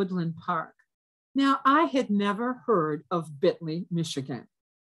called Woodland Park. Now, I had never heard of Bitley, Michigan.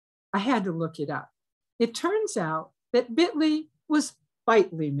 I had to look it up. It turns out that Bitley was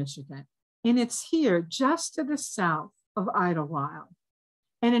Bitley, Michigan, and it's here just to the south of Idlewild.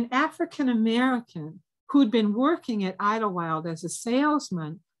 And an African American who'd been working at Idlewild as a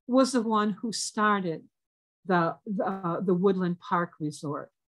salesman was the one who started the Woodland Park Resort.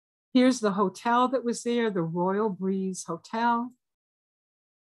 Here's the hotel that was there, the Royal Breeze Hotel.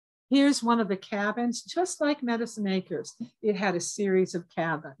 Here's one of the cabins, just like Medicine Acres. It had a series of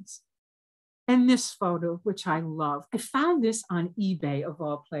cabins. And this photo, which I love, I found this on eBay of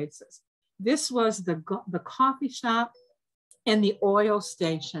all places. This was the coffee shop and the oil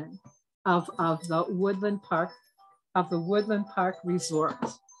station of the Woodland Park Resort.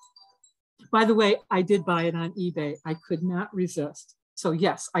 By the way, I did buy it on eBay. I could not resist. So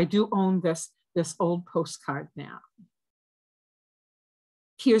yes, I do own this old postcard now.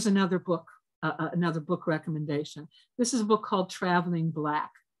 Here's another book recommendation. This is a book called Traveling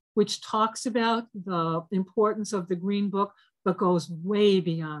Black, which talks about the importance of the Green Book, but goes way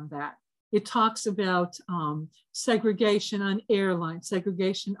beyond that. It talks about segregation on airlines,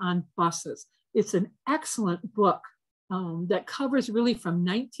 segregation on buses. It's an excellent book that covers really from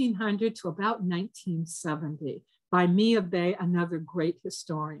 1900 to about 1970 by Mia Bay, another great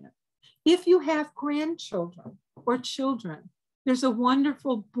historian. If you have grandchildren or children, there's a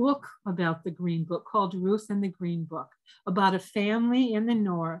wonderful book about the Green Book called Ruth and the Green Book, about a family in the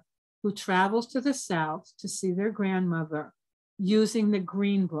North who travels to the South to see their grandmother using the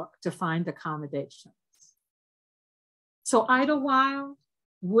Green Book to find accommodations. So Idlewild,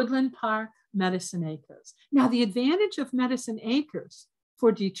 Woodland Park, Medicine Acres. Now, the advantage of Medicine Acres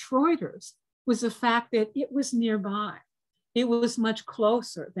for Detroiters was the fact that it was nearby. It was much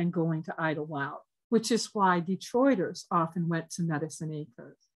closer than going to Idlewild, which is why Detroiters often went to Medicine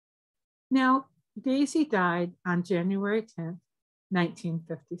Acres. Now, Daisy died on January 10th,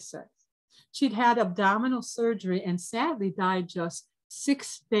 1956. She'd had abdominal surgery and sadly died just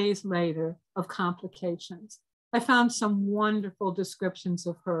 6 days later of complications. I found some wonderful descriptions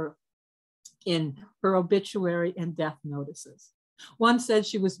of her in her obituary and death notices. One said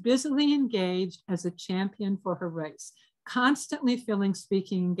she was busily engaged as a champion for her race, constantly filling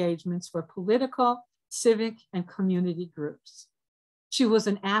speaking engagements for political, civic, and community groups. She was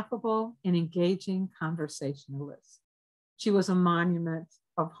an affable and engaging conversationalist. She was a monument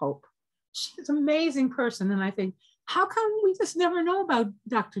of hope. She's an amazing person. And I think, how come we just never know about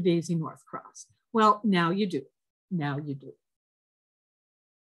Dr. Daisy Northcross? Well, now you do. Now you do.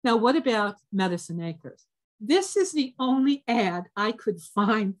 Now, what about Medicine Acres? This is the only ad I could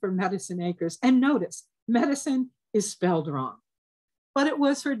find for Medicine Acres. And notice, medicine is spelled wrong. But it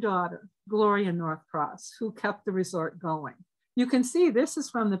was her daughter, Gloria Northcross, who kept the resort going. You can see this is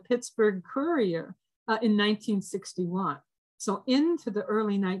from the Pittsburgh Courier in 1961. So into the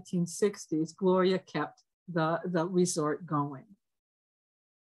early 1960s, Gloria kept the resort going.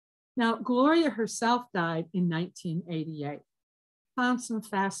 Now, Gloria herself died in 1988. Found some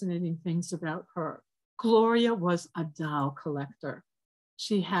fascinating things about her. Gloria was a doll collector.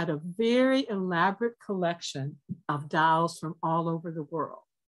 She had a very elaborate collection of dolls from all over the world.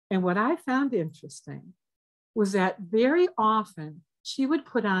 And what I found interesting was that very often she would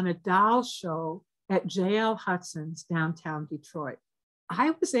put on a doll show at J.L. Hudson's downtown Detroit.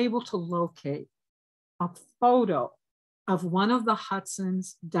 I was able to locate a photo of one of the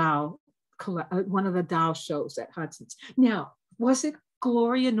Hudson's one of the doll shows at Hudson's. Now, was it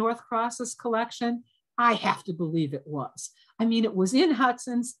Gloria Northcross's collection? I have to believe it was. I mean, it was in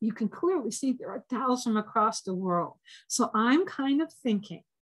Hudson's. You can clearly see there are dolls from across the world. So I'm kind of thinking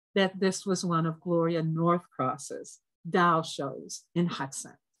that this was one of Gloria Northcross's doll shows in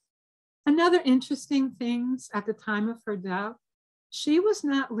Hudson. Another interesting thing at the time of her death, she was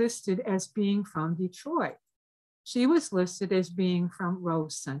not listed as being from Detroit. She was listed as being from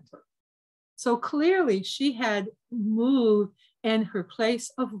Rose Center. So clearly she had moved and her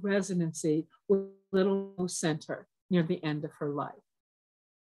place of residency was Little Rose Center near the end of her life.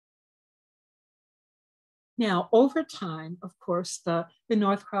 Now, over time, of course, the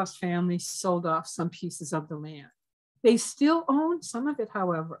Northcross family sold off some pieces of the land. They still own some of it,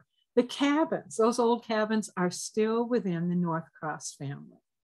 however. The cabins, those old cabins, are still within the Northcross family.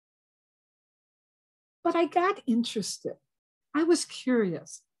 But I got interested. I was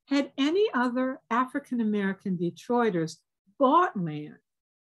curious. Had any other African-American Detroiters bought land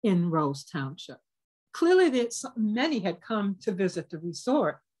in Rose Township? Clearly, many had come to visit the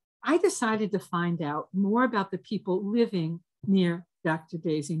resort, I decided to find out more about the people living near Dr.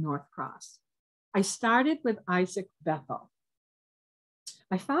 Daisy Northcross. I started with Isaac Bethel.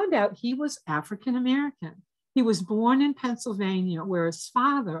 I found out he was African American. He was born in Pennsylvania, where his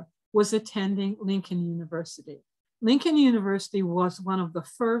father was attending Lincoln University. Lincoln University was one of the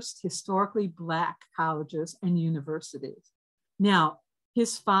first historically Black colleges and universities. Now,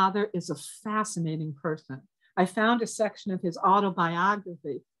 his father is a fascinating person. I found a section of his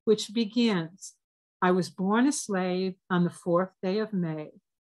autobiography, which begins, "I was born a slave on the 4th day of May,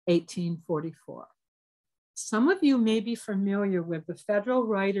 1844. Some of you may be familiar with the Federal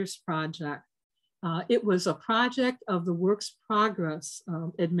Writers Project. It was a project of the Works Progress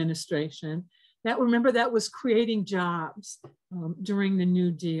Administration that, remember, that was creating jobs during the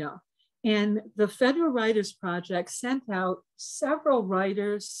New Deal. And the Federal Writers Project sent out several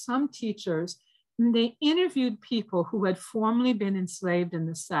writers, some teachers, and they interviewed people who had formerly been enslaved in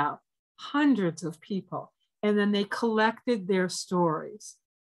the South, hundreds of people, and then they collected their stories.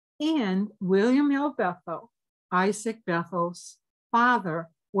 And William L. Bethel, Isaac Bethel's father,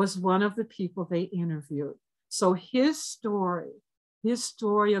 was one of the people they interviewed. So his story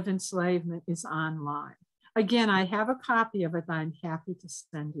of enslavement is online. Again, I have a copy of it that I'm happy to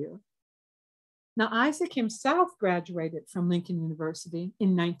send you. Now, Isaac himself graduated from Lincoln University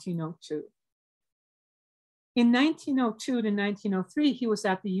in 1902. In 1902 to 1903, he was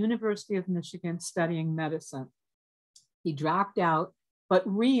at the University of Michigan studying medicine. He dropped out, but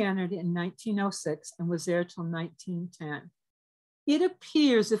re-entered in 1906 and was there till 1910. It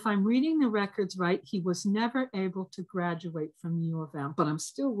appears, if I'm reading the records right, he was never able to graduate from U of M, but I'm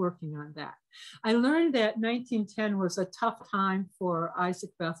still working on that. I learned that 1910 was a tough time for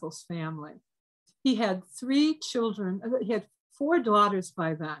Isaac Bethel's family. He had 3 children, he had 4 daughters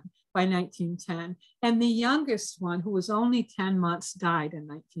by then, by 1910, and the youngest one, who was only 10 months, died in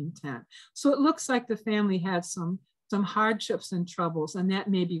 1910. So it looks like the family had some hardships and troubles, and that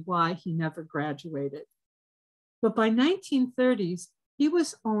may be why he never graduated. But by 1930s, he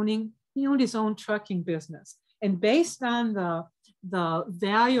owned his own trucking business. And based on the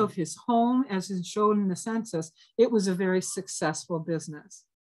value of his home, as is shown in the census, it was a very successful business.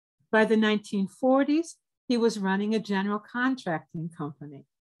 By the 1940s, he was running a general contracting company.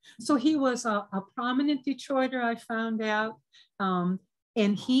 So he was a prominent Detroiter, I found out,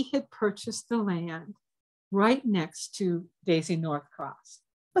 and he had purchased the land right next to Daisy Northcross.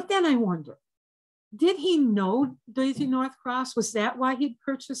 But then I wonder, did he know Daisy Northcross? Was that why he'd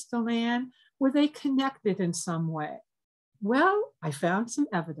purchased the land? Were they connected in some way? Well, I found some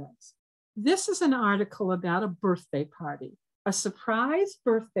evidence. This is an article about a birthday party, a surprise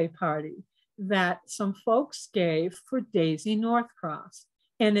birthday party that some folks gave for Daisy Northcross.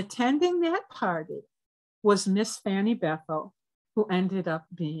 And attending that party was Miss Fanny Bethel, who ended up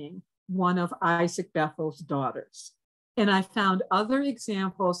being one of Isaac Bethel's daughters. And I found other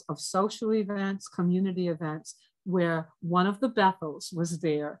examples of social events, community events, where one of the Bethels was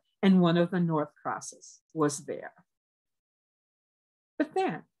there and one of the Northcrosses was there. But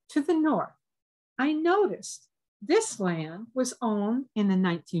then, to the north, I noticed this land was owned in the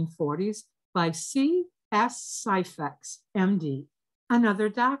 1940s by C.S. Syphax, MD, another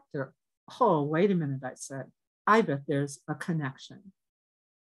doctor. Oh, wait a minute, I said. I bet there's a connection.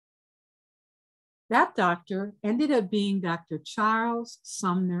 That doctor ended up being Dr. Charles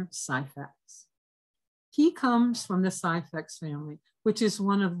Sumner Syphax. He comes from the Syphax family, which is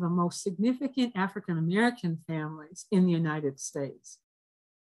one of the most significant African-American families in the United States.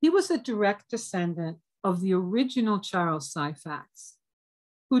 He was a direct descendant of the original Charles Syphax,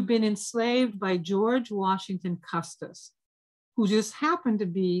 who'd been enslaved by George Washington Custis, who just happened to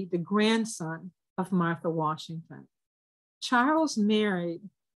be the grandson of Martha Washington. Charles married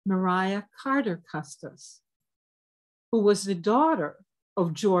Maria Carter Custis, who was the daughter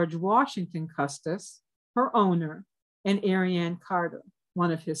of George Washington Custis, her owner, and Ariane Carter,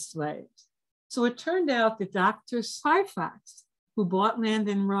 one of his slaves. So it turned out that Dr. Syphax, who bought land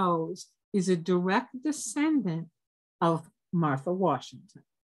in Rose, is a direct descendant of Martha Washington.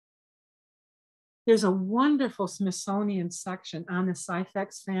 There's a wonderful Smithsonian section on the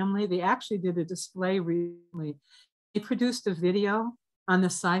Syphax family. They actually did a display recently. They produced a video on the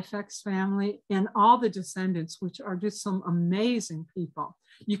Syphax family and all the descendants, which are just some amazing people.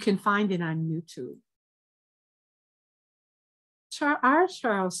 You can find it on YouTube. Our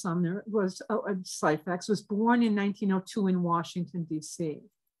Charles Sumner Syphax was born in 1902 in Washington, D.C.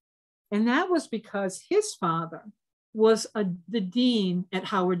 And that was because his father was the dean at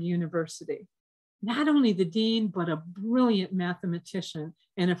Howard University. Not only the dean, but a brilliant mathematician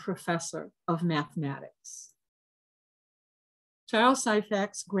and a professor of mathematics. Charles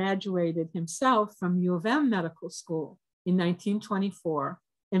Syphax graduated himself from U of M Medical School in 1924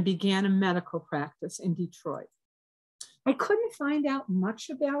 and began a medical practice in Detroit. I couldn't find out much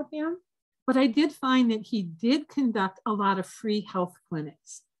about him, but I did find that he did conduct a lot of free health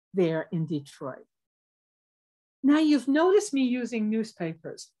clinics there in Detroit. Now, you've noticed me using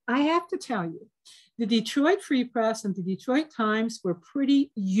newspapers. I have to tell you, the Detroit Free Press and the Detroit Times were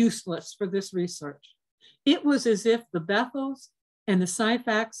pretty useless for this research. It was as if the Bethels and the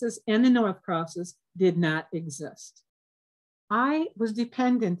Syphaxes and the North Crosses did not exist. I was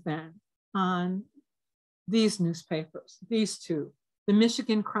dependent then on these newspapers, these two, the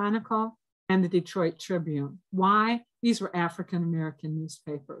Michigan Chronicle and the Detroit Tribune. Why? These were African-American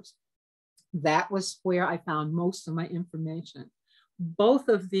newspapers. That was where I found most of my information. Both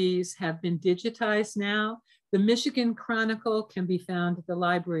of these have been digitized now. The Michigan Chronicle can be found at the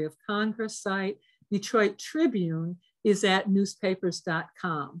Library of Congress site. Detroit Tribune is at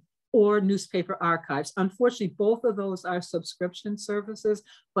newspapers.com or Newspaper Archives. Unfortunately, both of those are subscription services,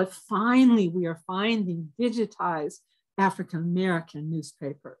 but finally we are finding digitized African-American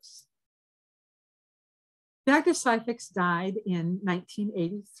newspapers. Dr. Syphax died in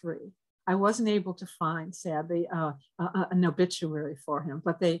 1983. I wasn't able to find, sadly, an obituary for him,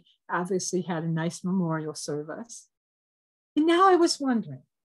 but they obviously had a nice memorial service. And now I was wondering,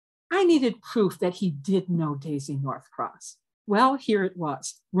 I needed proof that he did know Daisy Northcross. Well, here it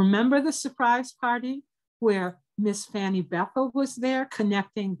was. Remember the surprise party where Miss Fanny Bethel was there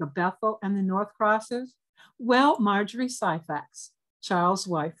connecting the Bethel and the Northcrosses? Well, Marjorie Syphax, Charles'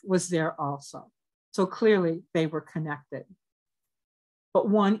 wife, was there also. So clearly they were connected. But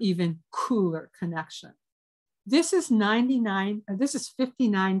one even cooler connection. This is 59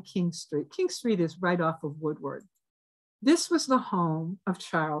 King Street. King Street is right off of Woodward. This was the home of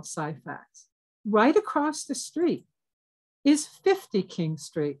Charles Syphax. Right across the street is 50 King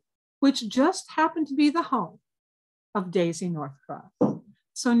Street, which just happened to be the home of Daisy Northcross.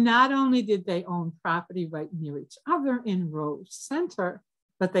 So not only did they own property right near each other in Rose Center,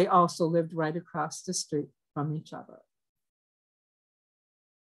 but they also lived right across the street from each other.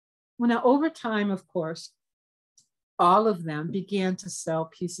 Well, now over time, of course, all of them began to sell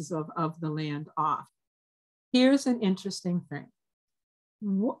pieces of the land off. Here's an interesting thing.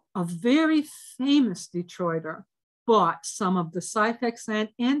 A very famous Detroiter bought some of the Syphax land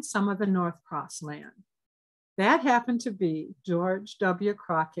and some of the Northcross land. That happened to be George W.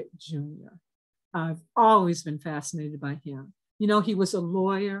 Crockett Jr. I've always been fascinated by him. You know, he was a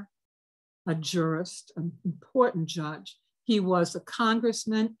lawyer, a jurist, an important judge. He was a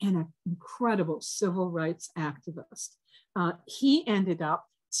congressman and an incredible civil rights activist. He ended up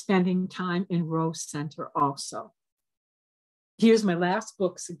spending time in Rose Center also. Here's my last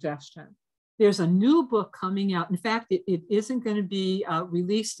book suggestion. There's a new book coming out. In fact, it isn't going to be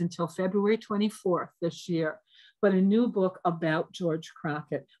released until February 24th this year, but a new book about George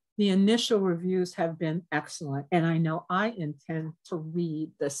Crockett. The initial reviews have been excellent, and I know I intend to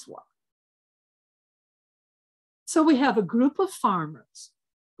read this one. So we have a group of farmers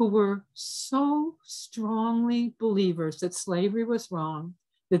who were so strongly believers that slavery was wrong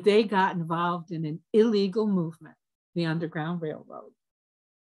that they got involved in an illegal movement, the Underground Railroad.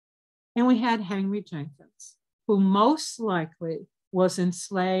 And we had Henry Jenkins, who most likely was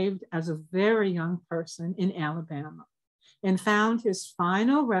enslaved as a very young person in Alabama and found his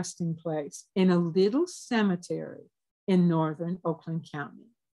final resting place in a little cemetery in northern Oakland County.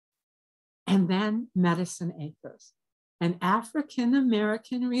 And then Medicine Acres, an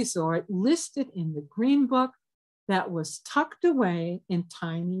African-American resort listed in the Green Book that was tucked away in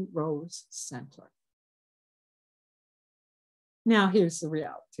tiny Rose Center. Now here's the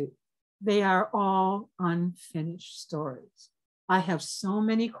reality. They are all unfinished stories. I have so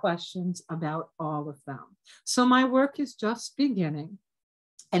many questions about all of them. So my work is just beginning,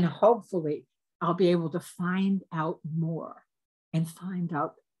 and hopefully I'll be able to find out more and find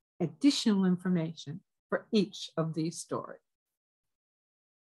out additional information for each of these stories.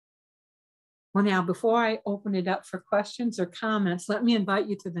 Well, now, before I open it up for questions or comments, let me invite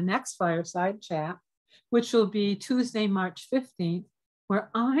you to the next fireside chat, which will be Tuesday, March 15th, where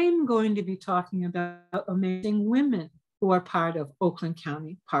I'm going to be talking about amazing women who are part of Oakland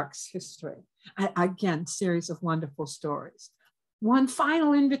County Parks history. Again, series of wonderful stories. One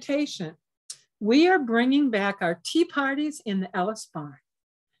final invitation. We are bringing back our tea parties in the Ellis Barn.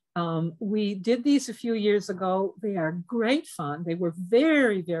 We did these a few years ago. They are great fun. They were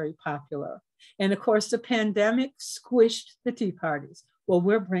very, very popular. And of course, the pandemic squished the tea parties. Well,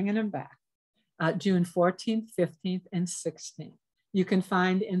 we're bringing them back June 14th, 15th, and 16th. You can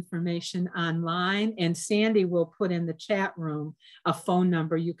find information online, and Sandy will put in the chat room a phone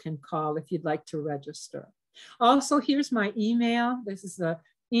number you can call if you'd like to register. Also, here's my email. This is the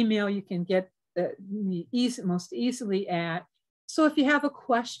email you can get me most easily at. So if you have a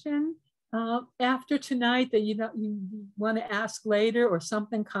question after tonight that you want to ask later, or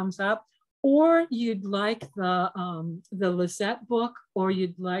something comes up, or you'd like the Lizette book, or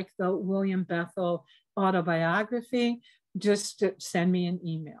you'd like the William Bethel autobiography, just send me an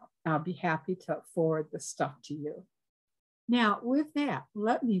email. I'll be happy to forward the stuff to you. Now, with that,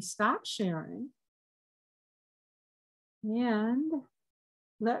 let me stop sharing and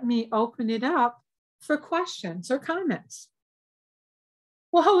let me open it up for questions or comments.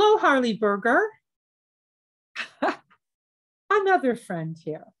 Well, hello, Harley Berger. Another friend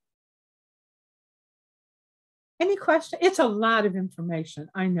here. Any question? It's a lot of information.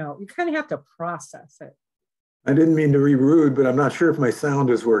 I know. You kind of have to process it. I didn't mean to be rude, but I'm not sure if my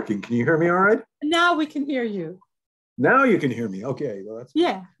sound is working. Can you hear me all right? Now we can hear you. Now you can hear me. Okay. Well, that's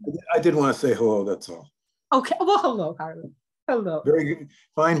yeah. I did want to say hello. That's all. Okay. Well, hello, Harley. Hello. Very good.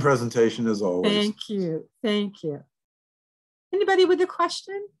 Fine presentation as always. Thank you. Thank you. Anybody with a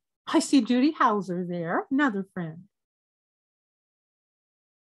question? I see Judy Hauser there, another friend.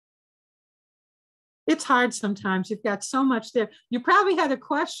 It's hard sometimes. You've got so much there. You probably had a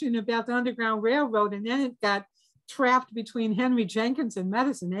question about the Underground Railroad, and then it got trapped between Henry Jenkins and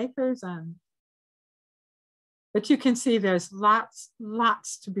Medicine Acres. But you can see there's lots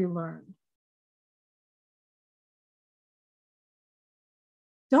to be learned.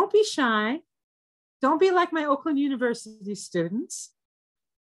 Don't be shy. Don't be like my Oakland University students.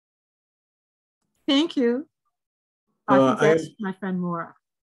 Thank you. I think that's my friend Maura.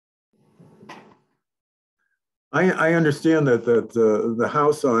 I understand that the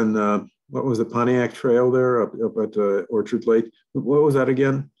house on what was the Pontiac Trail there up at Orchard Lake? What was that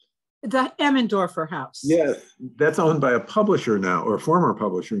again? The Emmendorfer house. Yes, that's owned by a publisher now, or former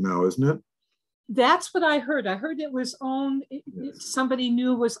publisher now, isn't it? That's what I heard. I heard it was owned. Somebody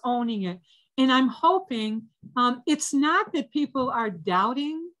new was owning it, and I'm hoping it's not that people are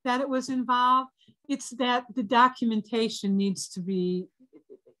doubting that it was involved. It's that the documentation needs to be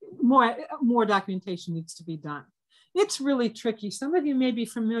more documentation needs to be done. It's really tricky. Some of you may be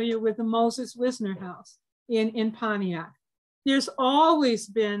familiar with the Moses Wisner house in Pontiac. There's always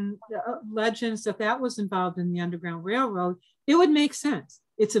been legends that was involved in the Underground Railroad. It would make sense.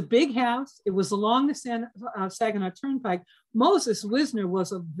 It's a big house. It was along the Saginaw Turnpike. Moses Wisner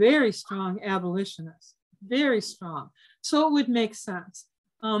was a very strong abolitionist, very strong. So it would make sense.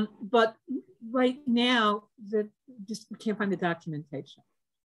 But right now, we can't find the documentation.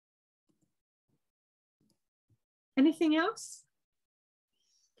 Anything else?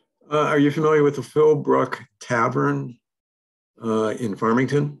 Are you familiar with the Philbrook Tavern in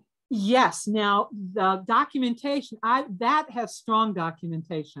Farmington? Yes. Now, the documentation, that has strong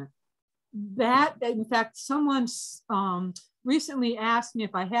documentation. That, in fact, someone recently asked me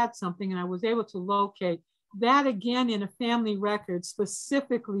if I had something, and I was able to locate that again in a family record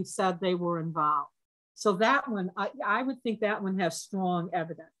specifically said they were involved. So that one, I would think that one has strong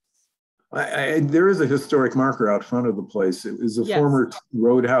evidence. There is a historic marker out front of the place. It is a former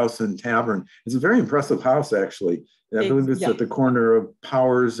roadhouse and tavern. It's a very impressive house, actually. I believe it's at the corner of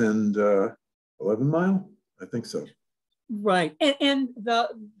Powers and 11 Mile. I think so. Right. And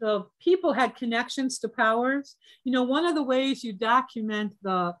the people had connections to Powers. You know, one of the ways you document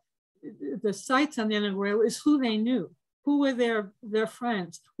the sites on the Underground Railroad is who they knew. Who were their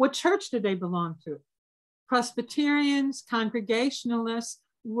friends? What church did they belong to? Presbyterians, Congregationalists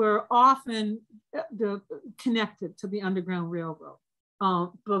were often connected to the Underground Railroad,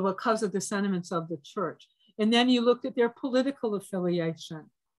 but because of the sentiments of the church. And then you looked at their political affiliation.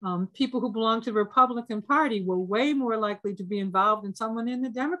 People who belonged to the Republican Party were way more likely to be involved than someone in the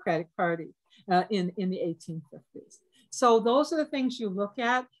Democratic Party in the 1850s. So those are the things you look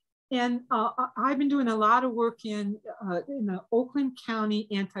at. And I've been doing a lot of work in the Oakland County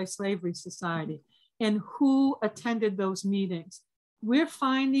Anti-Slavery Society and who attended those meetings. We're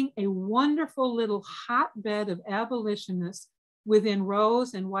finding a wonderful little hotbed of abolitionists within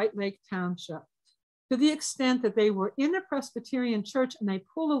Rose and White Lake Township, to the extent that they were in a Presbyterian church and they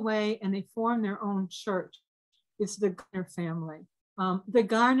pull away and they form their own church. It's the Garner family. The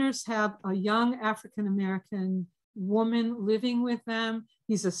Garners have a young African-American woman living with them.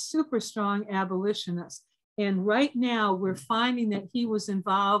 He's a super strong abolitionist. And right now we're finding that he was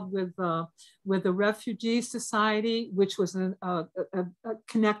involved with the Refugee Society, which was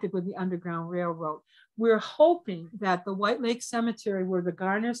connected with the Underground Railroad. We're hoping that the White Lake Cemetery, where the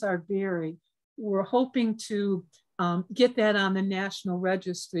Garners are buried, we're hoping to get that on the National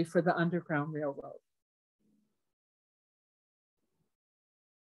Registry for the Underground Railroad.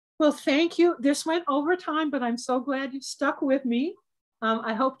 Well, thank you. This went over time, but I'm so glad you stuck with me.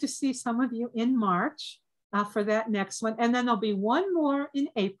 I hope to see some of you in March for that next one. And then there'll be one more in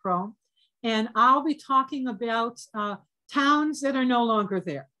April. And I'll be talking about towns that are no longer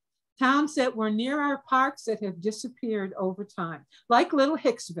there. Towns that were near our parks that have disappeared over time, like Little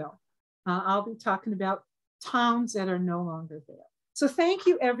Hicksville. I'll be talking about towns that are no longer there. So thank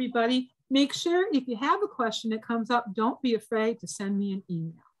you, everybody. Make sure if you have a question that comes up, don't be afraid to send me an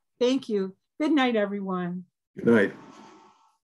email. Thank you. Good night, everyone. Good night.